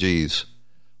 refugees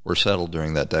were settled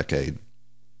during that decade.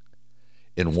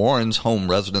 In Warren's home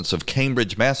residence of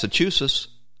Cambridge, Massachusetts,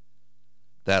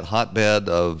 that hotbed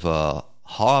of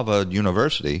Harvard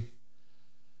University,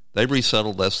 they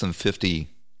resettled less than 50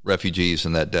 refugees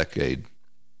in that decade,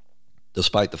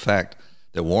 despite the fact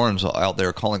that Warren's out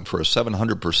there calling for a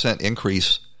 700%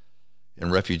 increase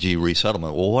in refugee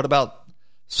resettlement. Well, what about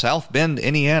South Bend,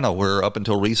 Indiana, where up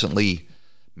until recently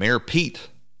Mayor Pete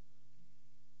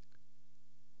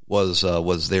was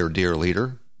their dear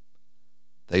leader?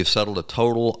 They've settled a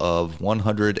total of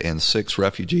 106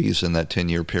 refugees in that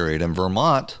 10-year period. In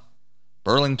Vermont,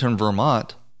 Burlington,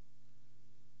 Vermont,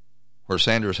 where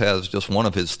Sanders has just one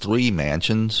of his 3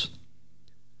 mansions,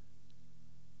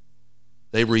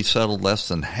 they've resettled less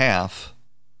than half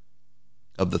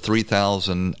of the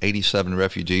 3,087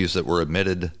 refugees that were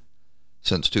admitted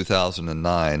since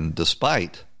 2009,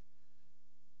 despite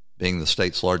being the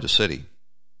state's largest city.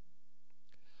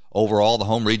 Overall, the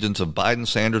home regions of Biden,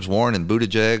 Sanders, Warren, and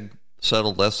Buttigieg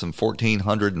settled less than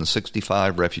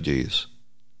 1,465 refugees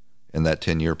in that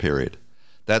 10-year period.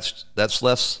 That's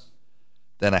less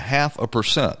than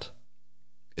 0.5%.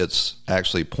 It's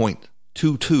actually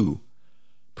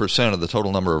 0.22% of the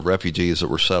total number of refugees that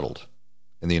were settled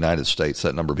in the United States,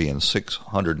 that number being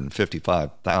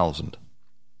 655,000.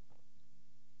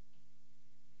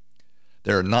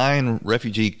 There are 9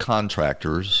 refugee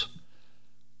contractors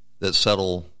that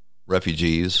settle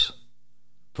refugees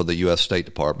for the U.S. State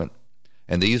Department,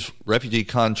 and these refugee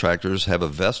contractors have a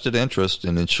vested interest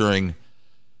in ensuring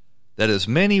that as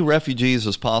many refugees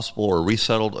as possible are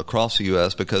resettled across the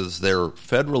U.S. because their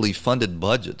federally funded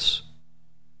budgets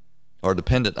are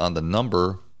dependent on the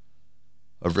number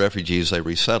of refugees they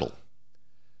resettle.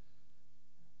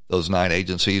 Those 9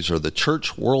 agencies are the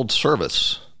Church World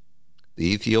Service,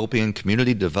 the Ethiopian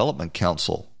Community Development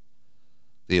Council,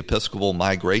 the Episcopal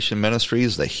Migration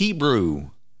Ministries, the Hebrew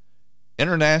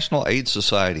International Aid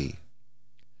Society,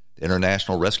 the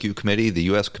International Rescue Committee, the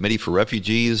U.S. Committee for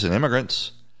Refugees and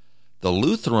Immigrants, the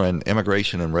Lutheran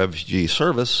Immigration and Refugee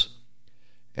Service,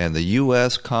 and the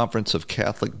U.S. Conference of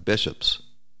Catholic Bishops.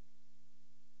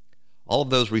 All of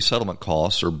those resettlement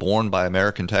costs are borne by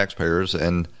American taxpayers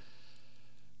and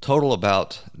total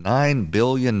about $9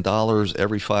 billion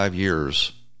every 5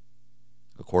 years,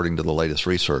 according to the latest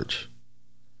research.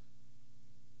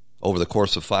 Over the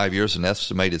course of 5 years, an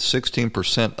estimated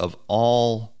 16% of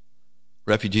all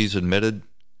refugees admitted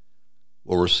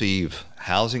will receive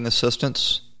housing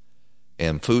assistance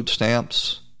and food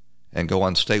stamps and go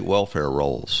on state welfare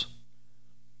rolls.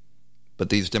 But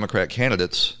these Democrat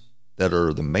candidates that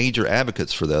are the major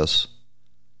advocates for this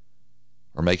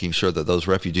are making sure that those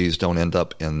refugees don't end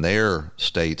up in their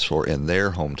states or in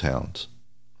their hometowns.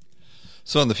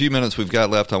 So in the few minutes we've got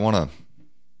left, I want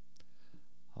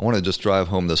to just drive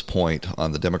home this point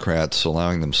on the Democrats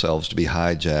allowing themselves to be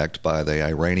hijacked by the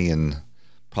Iranian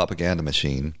propaganda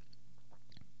machine.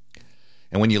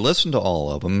 And when you listen to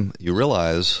all of them, you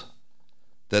realize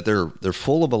that they're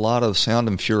full of a lot of sound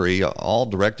and fury, all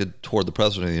directed toward the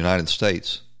President of the United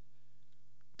States.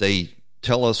 They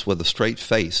tell us with a straight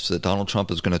face that Donald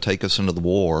Trump is going to take us into the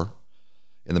war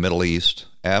in the Middle East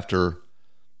after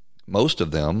most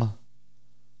of them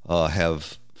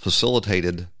have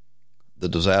facilitated the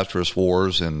disastrous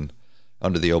wars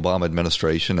under the Obama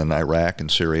administration in Iraq and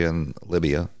Syria and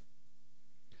Libya.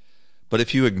 But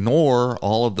if you ignore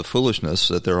all of the foolishness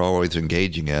that they're always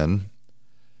engaging in,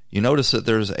 you notice that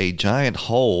there's a giant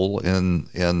hole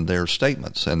in their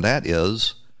statements, and that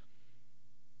is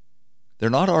they're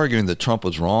not arguing that Trump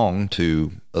was wrong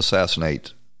to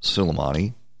assassinate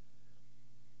Soleimani,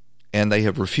 and they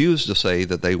have refused to say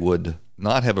that they would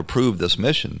not have approved this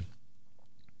mission.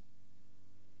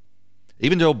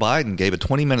 Even Joe Biden gave a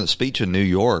 20-minute speech in New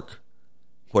York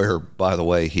where, by the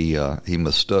way, he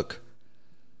mistook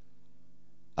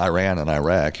Iran and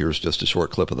Iraq. Here's just a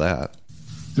short clip of that.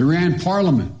 The Iran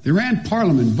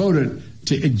Parliament voted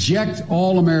to eject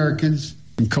all Americans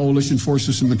and coalition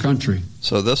forces from the country.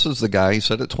 So this is the guy, he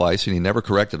said it twice, and he never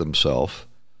corrected himself,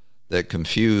 that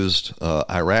confused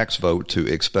Iraq's vote to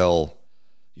expel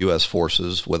U.S.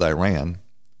 forces with Iran.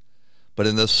 But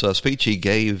in this speech he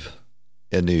gave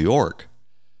in New York,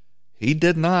 he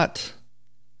did not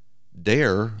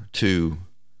dare to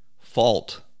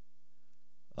fault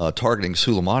targeting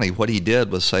Soleimani. What he did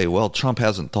was say, well, Trump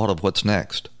hasn't thought of what's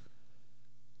next.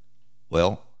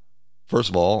 Well, first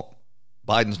of all,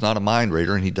 Biden's not a mind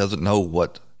reader, and he doesn't know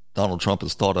what Donald Trump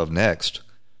has thought of next.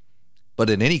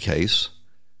 But in any case,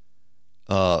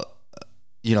 the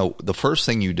first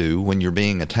thing you do when you're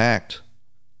being attacked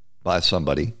by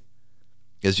somebody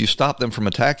is you stop them from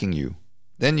attacking you.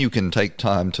 Then you can take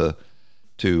time to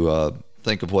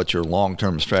think of what your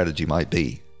long-term strategy might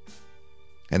be.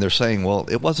 And they're saying, well,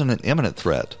 it wasn't an imminent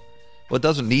threat. Well, it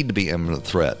doesn't need to be an imminent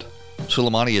threat.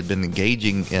 Soleimani had been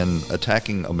engaging in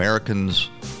attacking Americans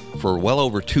for well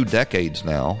over 2 decades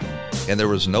now, and there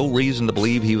was no reason to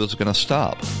believe he was going to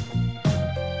stop.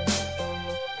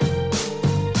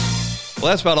 Well,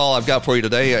 that's about all I've got for you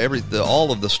today.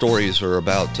 All of the stories are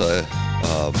about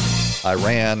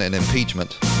Iran and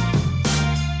impeachment.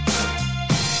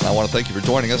 I want to thank you for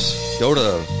joining us. Go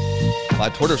to my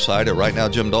Twitter site at Right Now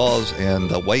Jim Dawes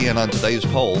and weigh in on today's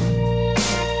poll.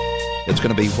 It's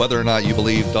going to be whether or not you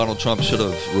believe Donald Trump should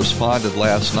have responded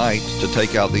last night to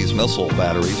take out these missile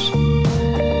batteries.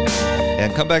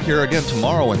 And come back here again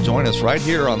tomorrow and join us right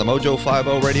here on the Mojo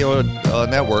 50 Radio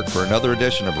Network for another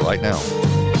edition of Right Now.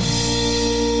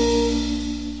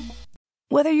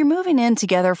 Whether you're moving in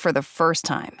together for the first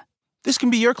time, this can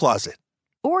be your closet,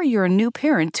 or you're a new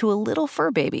parent to a little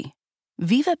fur baby,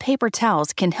 Viva paper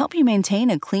towels can help you maintain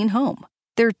a clean home.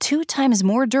 They're 2 times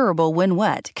more durable when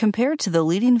wet compared to the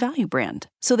leading value brand,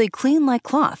 so they clean like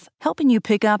cloth, helping you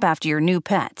pick up after your new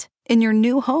pet in your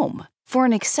new home. For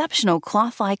an exceptional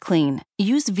cloth-like clean,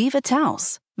 use Viva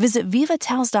Towels. Visit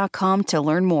vivatowels.com to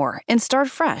learn more and start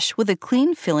fresh with a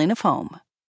clean feeling of home.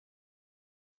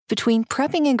 Between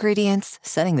prepping ingredients,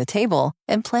 setting the table,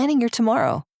 and planning your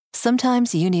tomorrow,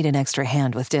 sometimes you need an extra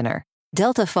hand with dinner.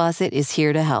 Delta Faucet is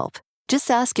here to help. Just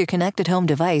ask your connected home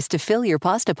device to fill your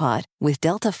pasta pot with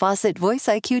Delta Faucet Voice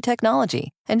IQ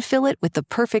technology and fill it with the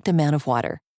perfect amount of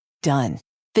water. Done.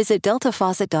 Visit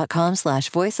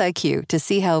deltafaucet.com/voiceIQ to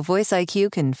see how Voice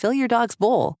IQ can fill your dog's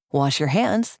bowl, wash your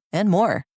hands, and more.